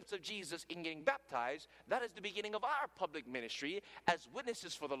footsteps of Jesus in getting baptized, that is the beginning of our public ministry as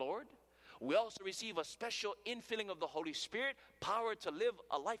witnesses for the Lord. We also receive a special infilling of the Holy Spirit, power to live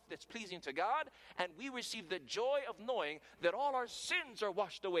a life that's pleasing to God, and we receive the joy of knowing that all our sins are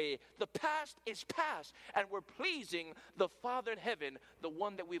washed away. The past is past, and we're pleasing the Father in heaven, the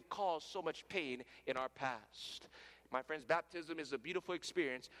one that we've caused so much pain in our past. My friends, baptism is a beautiful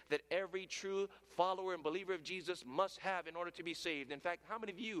experience that every true follower and believer of Jesus must have in order to be saved. In fact, how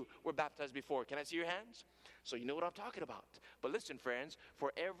many of you were baptized before? Can I see your hands? So you know what I'm talking about. But listen, friends,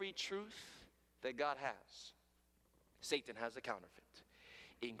 for every truth that God has, Satan has a counterfeit,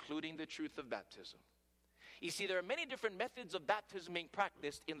 including the truth of baptism. You see, there are many different methods of baptism being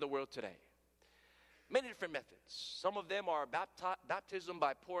practiced in the world today. Many different methods. Some of them are baptism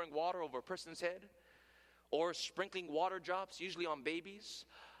by pouring water over a person's head, or sprinkling water drops, usually on babies.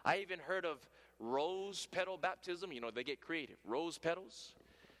 I even heard of rose petal baptism. You know, they get creative. Rose petals,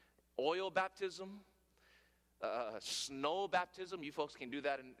 oil baptism, snow baptism. You folks can do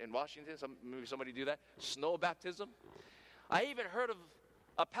that in Washington. Maybe somebody do that. Snow baptism. I even heard of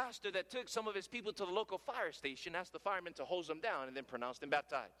a pastor that took some of his people to the local fire station, asked the firemen to hose them down, and then pronounced them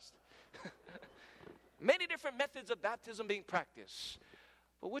baptized. Many different methods of baptism being practiced.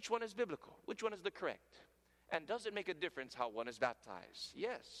 But which one is biblical? Which one is the correct? And does it make a difference how one is baptized?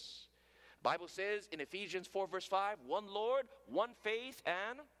 Yes. Bible says in Ephesians 4 verse 5, one Lord, one faith,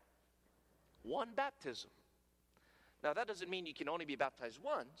 and one baptism. Now that doesn't mean you can only be baptized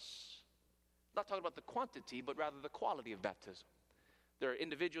once. I'm not talking about the quantity, but rather the quality of baptism. There are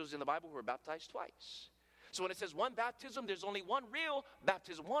individuals in the Bible who are baptized twice. So when it says one baptism, there's only one real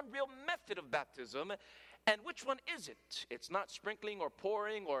baptism, one real method of baptism. And which one is it? It's not sprinkling or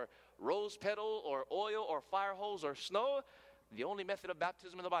pouring or rose petal or oil or fire hose or snow. The only method of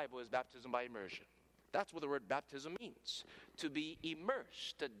baptism in the Bible is baptism by immersion. That's what the word baptism means. To be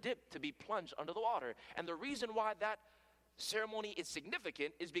immersed, to dip, to be plunged under the water. And the reason why that ceremony is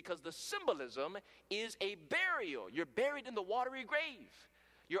significant is because the symbolism is a burial. You're buried in the watery grave.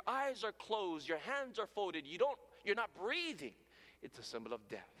 Your eyes are closed, your hands are folded, you're not breathing. It's a symbol of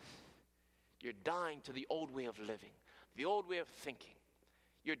death. You're dying to the old way of living, the old way of thinking.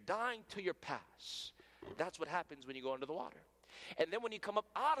 You're dying to your past. That's what happens when you go under the water. And then when you come up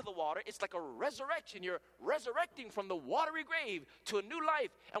out of the water, it's like a resurrection. You're resurrecting from the watery grave to a new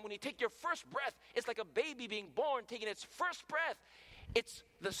life. And when you take your first breath, it's like a baby being born, taking its first breath.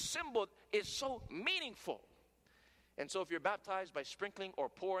 The symbol is so meaningful. And so if you're baptized by sprinkling or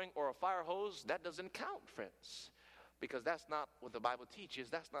pouring or a fire hose, that doesn't count, friends. Because that's not what the Bible teaches.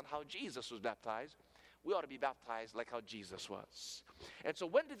 That's not how Jesus was baptized. We ought to be baptized like how Jesus was. And so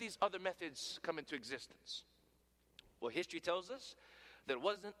when did these other methods come into existence? Well, history tells us that it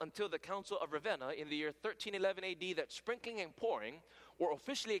wasn't until the Council of Ravenna in the year 1311 AD that sprinkling and pouring were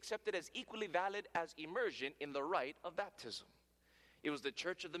officially accepted as equally valid as immersion in the rite of baptism. It was the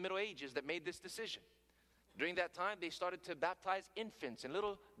Church of the Middle Ages that made this decision. During that time, they started to baptize infants and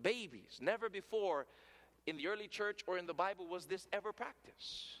little babies. Never before in the early church or in the Bible was this ever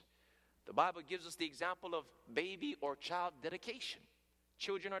practiced. The Bible gives us the example of baby or child dedication.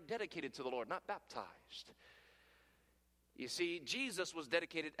 Children are dedicated to the Lord, not baptized. You see, Jesus was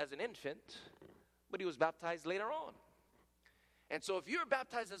dedicated as an infant, but he was baptized later on. And so if you're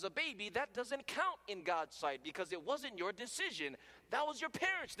baptized as a baby, that doesn't count in God's sight because it wasn't your decision. That was your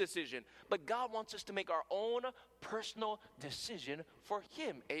parents' decision. But God wants us to make our own personal decision for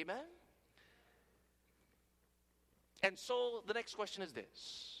Him. Amen? And so the next question is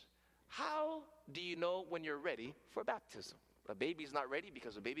this. How do you know when you're ready for baptism? A baby's not ready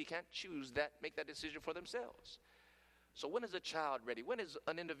because a baby can't choose that, make that decision for themselves. So when is a child ready? When is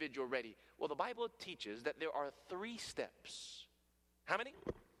an individual ready? Well, the Bible teaches that there are 3 steps. How many?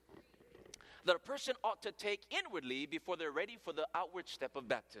 That a person ought to take inwardly before they're ready for the outward step of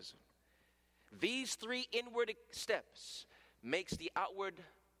baptism. These 3 inward steps makes the outward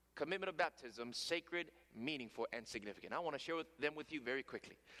commitment of baptism sacred, meaningful, and significant. I want to share them with you very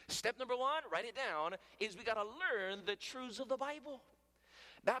quickly. Step number 1, write it down, is we got to learn the truths of the Bible.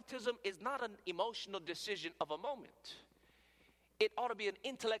 Baptism is not an emotional decision of a moment. It ought to be an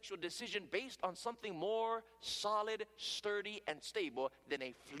intellectual decision based on something more solid, sturdy, and stable than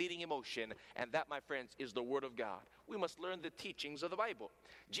a fleeting emotion. And that, my friends, is the Word of God. We must learn the teachings of the Bible.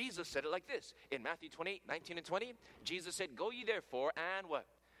 Jesus said it like this. In Matthew 28, 19 and 20, Jesus said, "Go ye therefore and" what?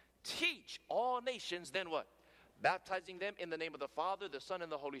 "Teach all nations," then what? "Baptizing them in the name of the Father, the Son,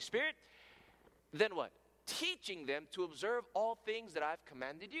 and the Holy Spirit." Then what? "Teaching them to observe all things that I've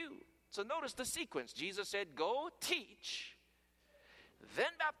commanded you." So notice the sequence. Jesus said, "Go teach,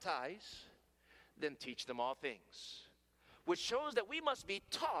 then baptize, then teach them all things." Which shows that we must be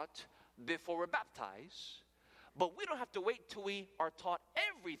taught before we're baptized. But we don't have to wait till we are taught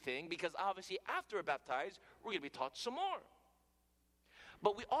everything, because obviously after we're baptized, we're going to be taught some more.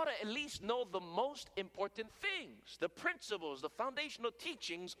 But we ought to at least know the most important things, the principles, the foundational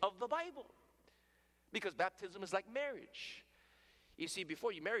teachings of the Bible. Because baptism is like marriage. You see,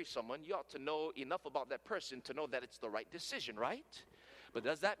 before you marry someone, you ought to know enough about that person to know that it's the right decision, right? But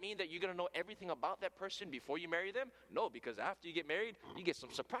does that mean that you're going to know everything about that person before you marry them? No, because after you get married, you get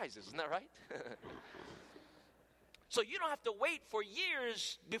some surprises. Isn't that right? So you don't have to wait for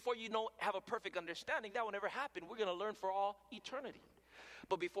years before you have a perfect understanding. That will never happen. We're going to learn for all eternity.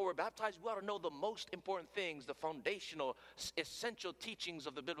 But before we're baptized, we ought to know the most important things, the foundational, essential teachings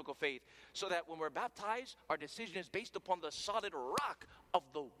of the biblical faith, so that when we're baptized, our decision is based upon the solid rock of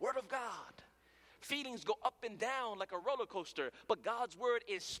the Word of God. Feelings go up and down like a roller coaster, but God's Word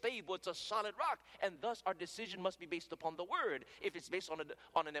is stable. It's a solid rock, and thus our decision must be based upon the Word. If it's based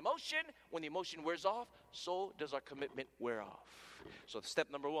on an emotion, when the emotion wears off, so does our commitment wear off. So step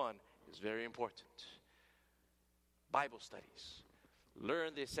number 1 is very important. Bible studies.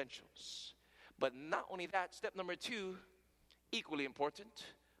 Learn the essentials. But not only that, step number 2, equally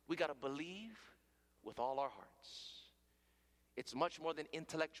important, we got to believe with all our hearts. It's much more than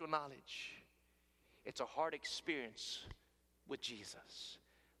intellectual knowledge. It's a heart experience with Jesus.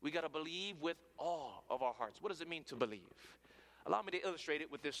 We got to believe with all of our hearts. What does it mean to believe? Allow me to illustrate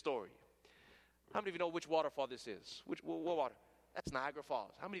it with this story. How many of you know which waterfall this is? What water? That's Niagara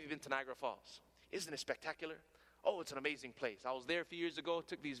Falls. How many of you have been to Niagara Falls? Isn't it spectacular? Oh, it's an amazing place. I was there a few years ago,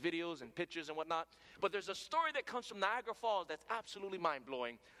 took these videos and pictures and whatnot. But there's a story that comes from Niagara Falls that's absolutely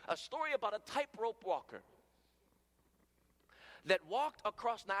mind-blowing. A story about a tightrope walker that walked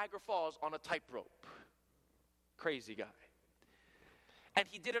across Niagara Falls on a tightrope. Crazy guy. And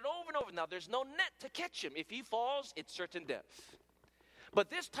he did it over and over. Now, there's no net to catch him. If he falls, it's certain death. But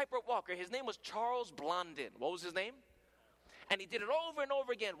this tightrope walker, his name was Charles Blondin. What was his name? And he did it over and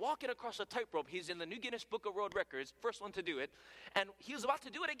over again, walking across a tightrope. He's in the New Guinness Book of World Records, first one to do it. And he was about to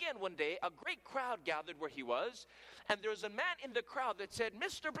do it again one day. A great crowd gathered where he was. And there was a man in the crowd that said,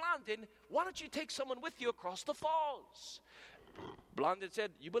 "Mr. Blondin, why don't you take someone with you across the falls?" Blondin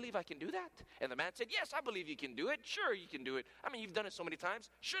said, "You believe I can do that?" And the man said, "Yes, I believe you can do it. Sure, you can do it. I mean, you've done it so many times.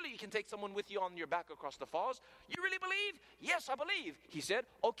 Surely you can take someone with you on your back across the falls. You really believe?" "Yes, I believe." He said,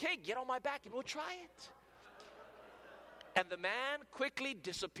 "Okay, get on my back and we'll try it." And the man quickly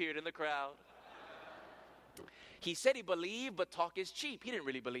disappeared in the crowd. He said he believed, but talk is cheap. He didn't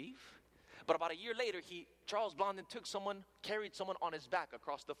really believe. But about a year later, Charles Blondin carried someone on his back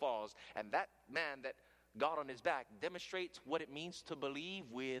across the falls. And that man that got on his back demonstrates what it means to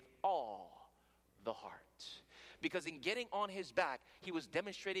believe with all the heart. Because in getting on his back, he was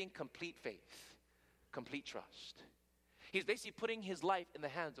demonstrating complete faith, complete trust. He's basically putting his life in the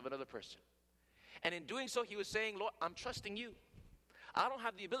hands of another person. And in doing so, he was saying, "Lord, I'm trusting you. I don't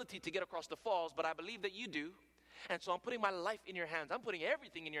have the ability to get across the falls, but I believe that you do. And so I'm putting my life in your hands. I'm putting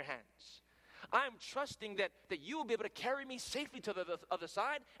everything in your hands. I'm trusting that you will be able to carry me safely to the other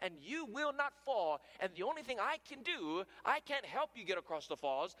side, and you will not fall. And the only thing I can do, I can't help you get across the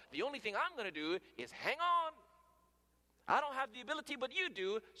falls. The only thing I'm going to do is hang on." I don't have the ability, but you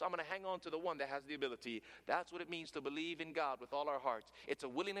do, so I'm going to hang on to the one that has the ability. That's what it means to believe in God with all our hearts. It's a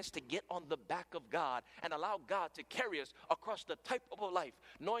willingness to get on the back of God and allow God to carry us across the type of a life,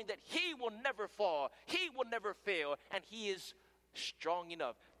 knowing that He will never fall, He will never fail, and He is strong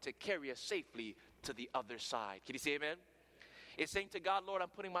enough to carry us safely to the other side. Can you say amen? It's saying to God, Lord, I'm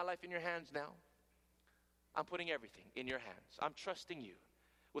putting my life in your hands now. I'm putting everything in your hands. I'm trusting you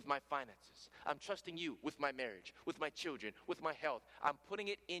with my finances. I'm trusting you with my marriage, with my children, with my health. I'm putting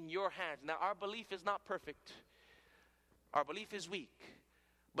it in your hands. Now, our belief is not perfect. Our belief is weak.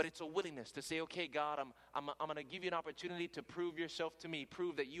 But it's a willingness to say, okay, God, I'm going to give you an opportunity to prove yourself to me.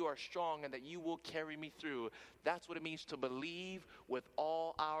 Prove that you are strong and that you will carry me through. That's what it means to believe with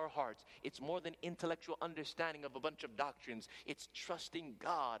all our hearts. It's more than intellectual understanding of a bunch of doctrines. It's trusting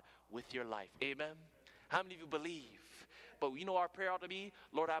God with your life. Amen? How many of you believe? But you know our prayer ought to be,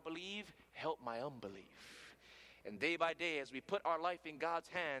 Lord, I believe, help my unbelief. And day by day, as we put our life in God's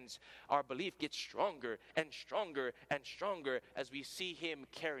hands, our belief gets stronger and stronger and stronger as we see Him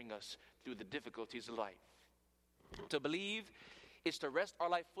carrying us through the difficulties of life. To believe is to rest our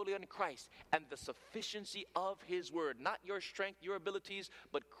life fully on Christ and the sufficiency of His word. Not your strength, your abilities,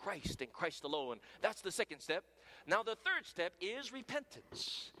 but Christ and Christ alone. That's the second step. Now the third step is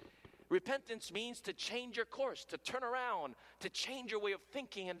repentance. Repentance means to change your course, to turn around, to change your way of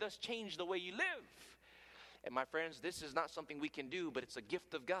thinking and thus change the way you live. And my friends, this is not something we can do, but it's a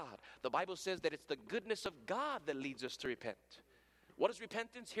gift of God. The Bible says that it's the goodness of God that leads us to repent. What is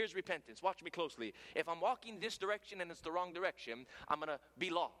repentance? Here's repentance. Watch me closely. If I'm walking this direction and it's the wrong direction, I'm going to be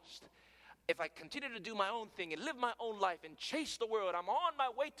lost. If I continue to do my own thing and live my own life and chase the world, I'm on my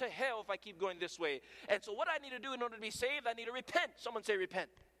way to hell if I keep going this way. And so what I need to do in order to be saved, I need to repent. Someone say repent.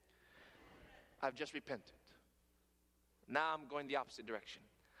 I've just repented. Now I'm going the opposite direction.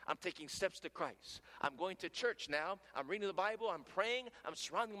 I'm taking steps to Christ. I'm going to church now. I'm reading the Bible. I'm praying. I'm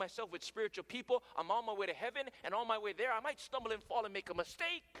surrounding myself with spiritual people. I'm on my way to heaven. And on my way there, I might stumble and fall and make a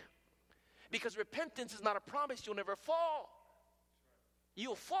mistake. Because repentance is not a promise you'll never fall.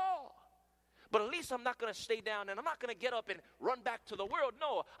 You'll fall. But at least I'm not going to stay down and I'm not going to get up and run back to the world.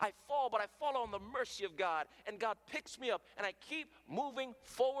 No, I fall, but I fall on the mercy of God. And God picks me up and I keep moving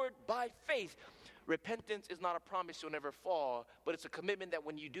forward by faith. Repentance is not a promise you'll never fall, but it's a commitment that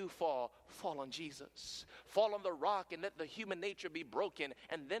when you do fall, fall on Jesus. Fall on the rock and let the human nature be broken.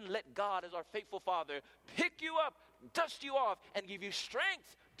 And then let God, as our faithful Father, pick you up, dust you off, and give you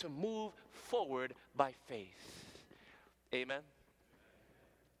strength to move forward by faith. Amen.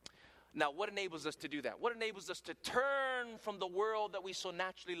 Now, what enables us to do that? What enables us to turn from the world that we so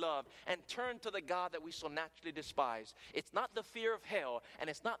naturally love and turn to the God that we so naturally despise? It's not the fear of hell, and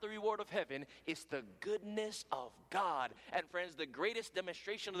it's not the reward of heaven. It's the goodness of God. And friends, the greatest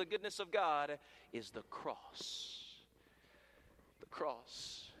demonstration of the goodness of God is the cross. The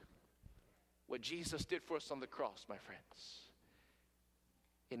cross. What Jesus did for us on the cross, my friends,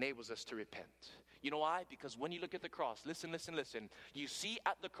 enables us to repent. You know why? Because when you look at the cross, listen, you see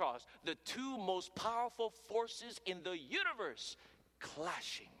at the cross the two most powerful forces in the universe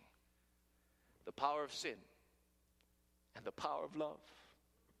clashing. The power of sin and the power of love.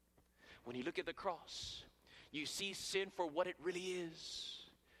 When you look at the cross, you see sin for what it really is.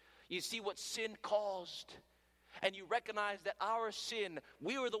 You see what sin caused. And you recognize that our sin,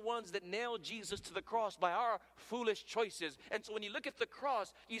 we were the ones that nailed Jesus to the cross by our foolish choices. And so when you look at the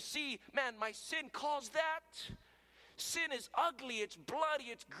cross, you see, man, my sin caused that. Sin is ugly, it's bloody,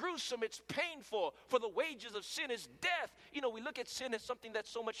 it's gruesome, it's painful. For the wages of sin is death. You know, we look at sin as something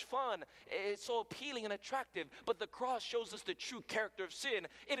that's so much fun. It's so appealing and attractive. But the cross shows us the true character of sin.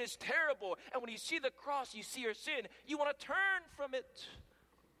 It is terrible. And when you see the cross, you see your sin. You want to turn from it.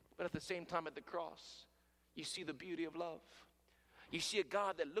 But at the same time at the cross, you see the beauty of love. You see a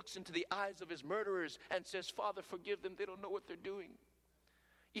God that looks into the eyes of his murderers and says, Father, forgive them. They don't know what they're doing.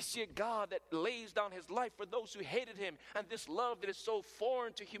 You see a God that lays down his life for those who hated him. And this love that is so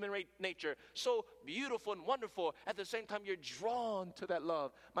foreign to human nature, so beautiful and wonderful. At the same time, you're drawn to that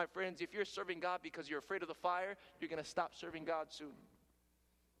love. My friends, if you're serving God because you're afraid of the fire, you're going to stop serving God soon.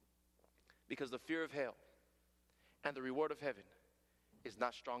 Because the fear of hell and the reward of heaven is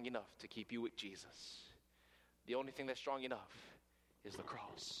not strong enough to keep you with Jesus. The only thing that's strong enough is the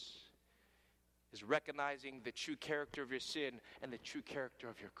cross. Is recognizing the true character of your sin and the true character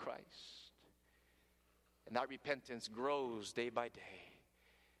of your Christ. And that repentance grows day by day.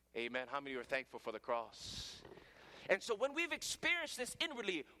 Amen. How many are thankful for the cross? And so when we've experienced this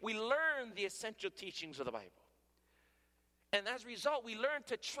inwardly, we learn the essential teachings of the Bible. And as a result, we learn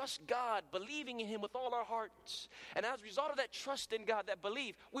to trust God, believing in him with all our hearts. And as a result of that trust in God, that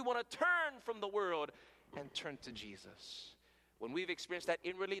belief, we want to turn from the world and turn to Jesus. When we've experienced that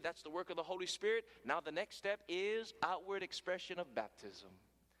inwardly, that's the work of the Holy Spirit. Now the next step is outward expression of baptism.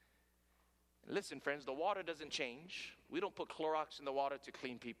 Listen, friends, the water doesn't change. We don't put Clorox in the water to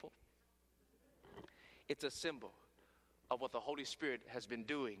clean people. It's a symbol of what the Holy Spirit has been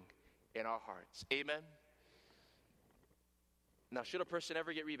doing in our hearts. Amen? Now, should a person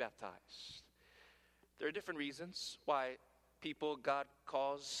ever get rebaptized? There are different reasons why God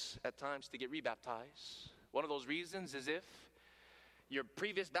calls at times to get rebaptized. One of those reasons is if your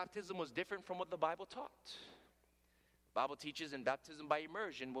previous baptism was different from what the Bible taught. The Bible teaches in baptism by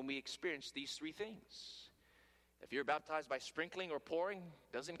immersion when we experience these three things. If you're baptized by sprinkling or pouring,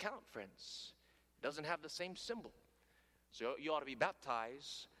 doesn't count, friends. It doesn't have the same symbol. So you ought to be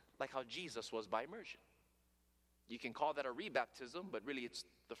baptized like how Jesus was by immersion. You can call that a rebaptism, but really it's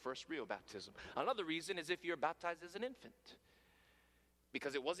the first real baptism. Another reason is if you're baptized as an infant,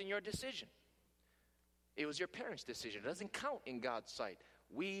 because it wasn't your decision. It was your parents' decision. It doesn't count in God's sight.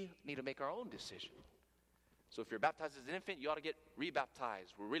 We need to make our own decision. So if you're baptized as an infant, you ought to get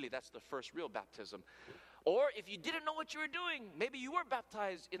rebaptized. Well, really, that's the first real baptism. Or if you didn't know what you were doing, maybe you were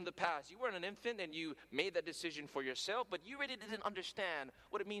baptized in the past. You weren't an infant and you made that decision for yourself, but you really didn't understand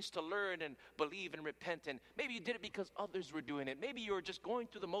what it means to learn and believe and repent. And maybe you did it because others were doing it. Maybe you were just going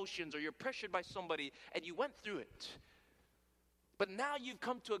through the motions, or you're pressured by somebody and you went through it. But now you've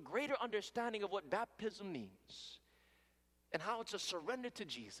come to a greater understanding of what baptism means and how it's a surrender to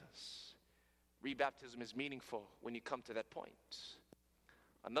Jesus. Rebaptism is meaningful when you come to that point.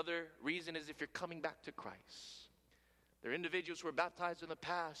 Another reason is if you're coming back to Christ. There are individuals who were baptized in the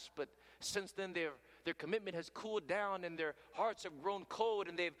past, but since then their commitment has cooled down and their hearts have grown cold,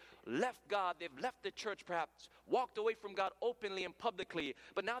 and they've left God, they've left the church perhaps, walked away from God openly and publicly,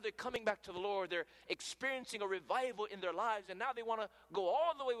 but now they're coming back to the Lord. They're experiencing a revival in their lives, and now they want to go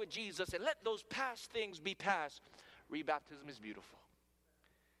all the way with Jesus and let those past things be past. Rebaptism is beautiful.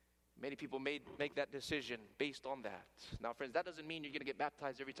 Many people make that decision based on that. Now, friends, that doesn't mean you're going to get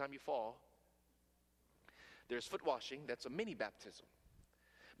baptized every time you fall. There's foot washing. That's a mini baptism.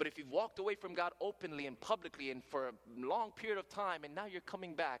 But if you've walked away from God openly and publicly and for a long period of time, and now you're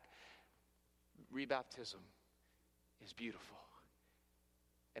coming back, rebaptism is beautiful.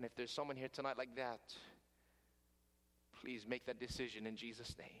 And if there's someone here tonight like that, please make that decision in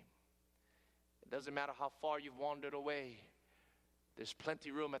Jesus' name. It doesn't matter how far you've wandered away. There's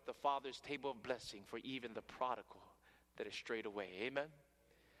plenty room at the Father's table of blessing for even the prodigal that is strayed away. Amen?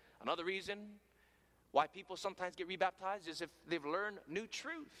 Another reason why people sometimes get rebaptized is if they've learned new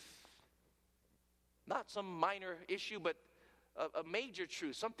truth. Not some minor issue, but a major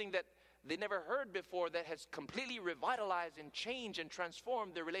truth, something that they never heard before that has completely revitalized and changed and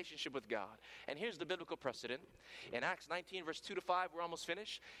transformed their relationship with God. And here's the biblical precedent. In Acts 19, verse 2 to 5, we're almost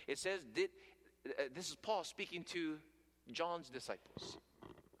finished. It says, this is Paul speaking to John's disciples.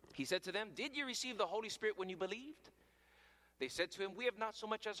 He said to them, "Did you receive the Holy Spirit when you believed?" They said to him, "We have not so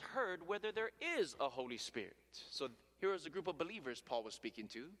much as heard whether there is a Holy Spirit." So here is a group of believers Paul was speaking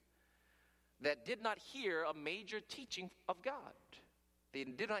to that did not hear a major teaching of God. They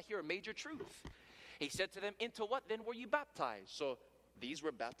did not hear a major truth. He said to them, "Into what then were you baptized?" So these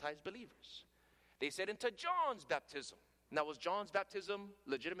were baptized believers. They said, "Into John's baptism." Now, was John's baptism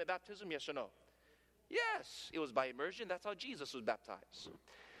legitimate baptism? Yes or no? Yes, it was by immersion. That's how Jesus was baptized.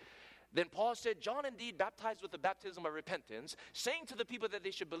 Then Paul said, "John indeed baptized with the baptism of repentance, saying to the people that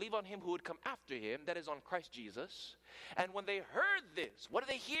they should believe on him who would come after him, that is on Christ Jesus." And when they heard this, what did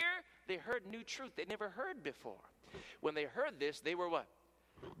they hear? They heard new truth they never heard before. When they heard this, they were what?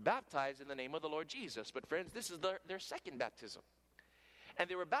 Baptized in the name of the Lord Jesus. But friends, this is their second baptism. And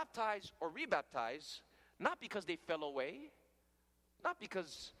they were baptized or rebaptized, not because they fell away, not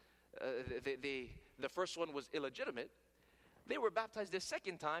because the first one was illegitimate. They were baptized the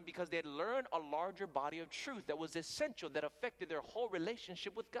second time because they had learned a larger body of truth that was essential, that affected their whole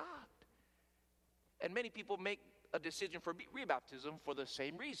relationship with God. And many people make a decision for rebaptism for the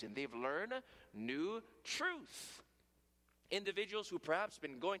same reason. They've learned new truth. Individuals who perhaps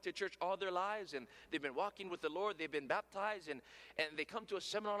been going to church all their lives and they've been walking with the Lord, they've been baptized, and they come to a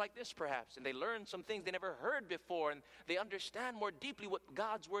seminar like this perhaps, and they learn some things they never heard before, and they understand more deeply what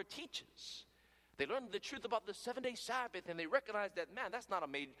God's word teaches. They learn the truth about the 7-day Sabbath, and they recognize that, man, that's not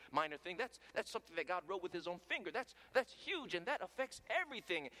a minor thing. That's something that God wrote with his own finger. That's huge, and that affects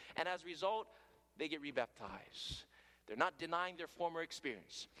everything. And as a result, they get rebaptized. They're not denying their former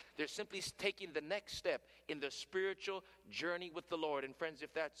experience. They're simply taking the next step in the spiritual journey with the Lord. And friends,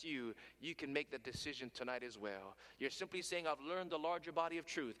 if that's you, you can make the decision tonight as well. You're simply saying, I've learned a larger body of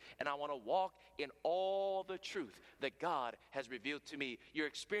truth, and I want to walk in all the truth that God has revealed to me. You're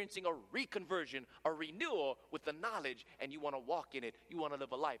experiencing a reconversion, a renewal with the knowledge, and you want to walk in it. You want to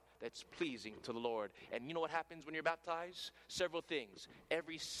live a life that's pleasing to the Lord. And you know what happens when you're baptized? Several things.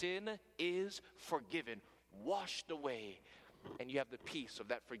 Every sin is forgiven, washed away, and you have the peace of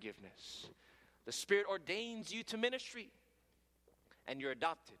that forgiveness. The Spirit ordains you to ministry, and you're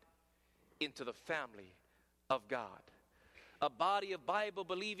adopted into the family of God. A body of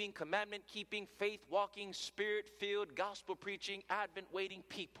Bible-believing, commandment-keeping, faith-walking, Spirit-filled, gospel-preaching, Advent-waiting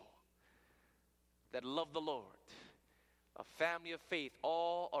people that love the Lord. A family of faith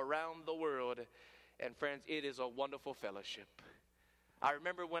all around the world. And friends, it is a wonderful fellowship. I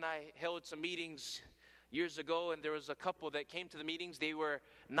remember when I held some meetings years ago, and there was a couple that came to the meetings. They were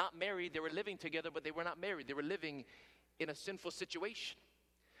not married. They were living together, but they were not married. They were living in a sinful situation.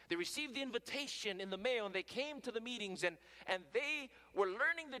 They received the invitation in the mail, and they came to the meetings, and they were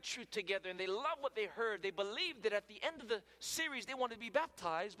learning the truth together, and they loved what they heard. They believed that at the end of the series, they wanted to be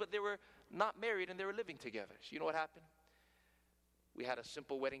baptized, but they were not married, and they were living together. So you know what happened? We had a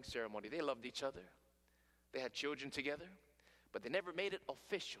simple wedding ceremony. They loved each other. They had children together. But they never made it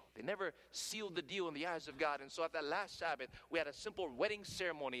official. They never sealed the deal in the eyes of God. And so at that last Sabbath, we had a simple wedding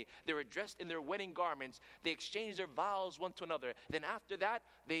ceremony. They were dressed in their wedding garments. They exchanged their vows one to another. Then after that,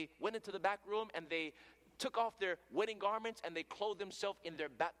 they went into the back room and they took off their wedding garments and they clothed themselves in their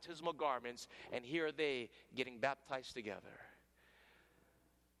baptismal garments. And here are they getting baptized together.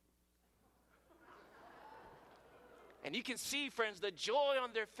 And you can see, friends, the joy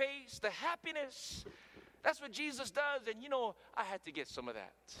on their face, the happiness. That's what Jesus does, and you know, I had to get some of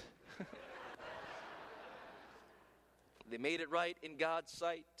that. They made it right in God's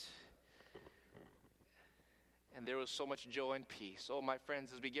sight, and there was so much joy and peace. Oh, my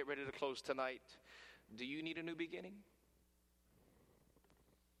friends, as we get ready to close tonight, do you need a new beginning?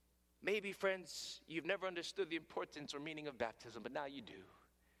 Maybe, friends, you've never understood the importance or meaning of baptism, but now you do.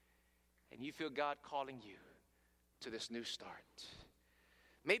 And you feel God calling you to this new start.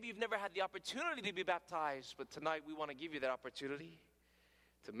 Maybe you've never had the opportunity to be baptized, but tonight we want to give you that opportunity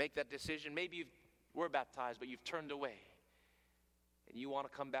to make that decision. Maybe you were baptized, but you've turned away, and you want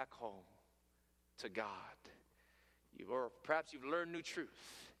to come back home to God. Or perhaps you've learned new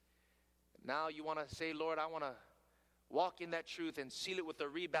truth. Now you want to say, Lord, I want to walk in that truth and seal it with a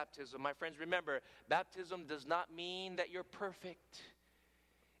rebaptism. My friends, remember, baptism does not mean that you're perfect.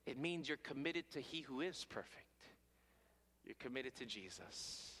 It means you're committed to He who is perfect. You're committed to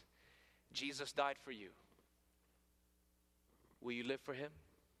Jesus. Jesus died for you. Will you live for Him?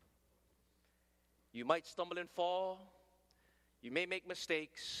 You might stumble and fall. You may make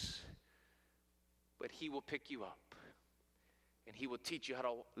mistakes. But He will pick you up. And He will teach you how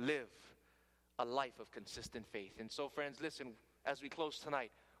to live a life of consistent faith. And so, friends, listen, as we close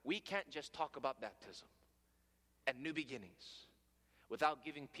tonight, we can't just talk about baptism and new beginnings without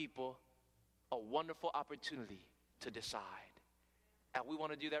giving people a wonderful opportunity to decide. And we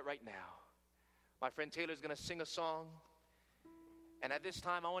want to do that right now. My friend Taylor is going to sing a song. And at this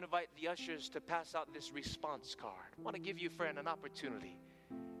time, I want to invite the ushers to pass out this response card. I want to give you, friend, an opportunity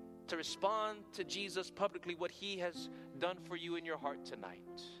to respond to Jesus publicly, what He has done for you in your heart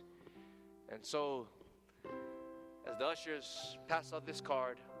tonight. And so, as the ushers pass out this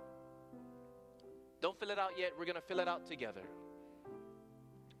card, don't fill it out yet. We're going to fill it out together.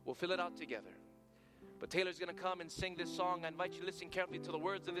 We'll fill it out together. But Taylor's going to come and sing this song. I invite you to listen carefully to the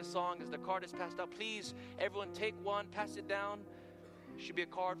words of this song as the card is passed out. Please, everyone take one, pass it down. Should be a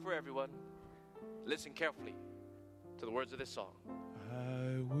card for everyone. Listen carefully to the words of this song.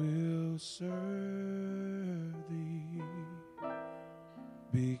 I will serve Thee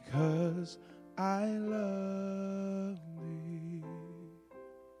because I love Thee.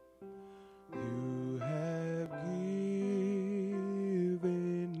 You have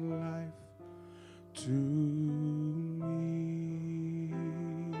given life to me.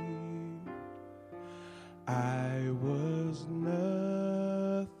 I was nothing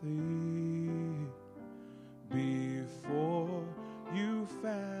before You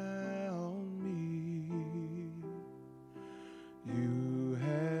found me. You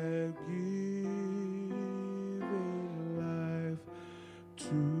have given life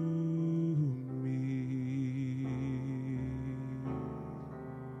to me.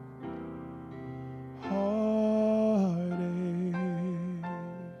 Heartache,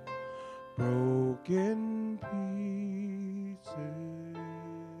 broken pieces,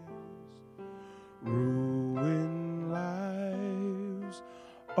 ruined life.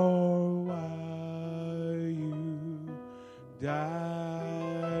 or why you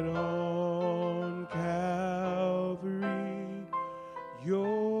died on Calvary.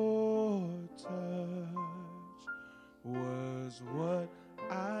 Your touch was what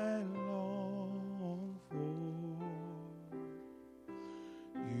I long for.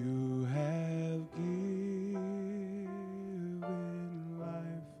 You have given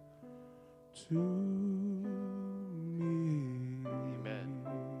life to me. Amen.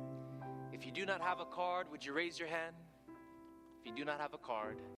 If you do not have a card, would you raise your hand? If you do not have a card,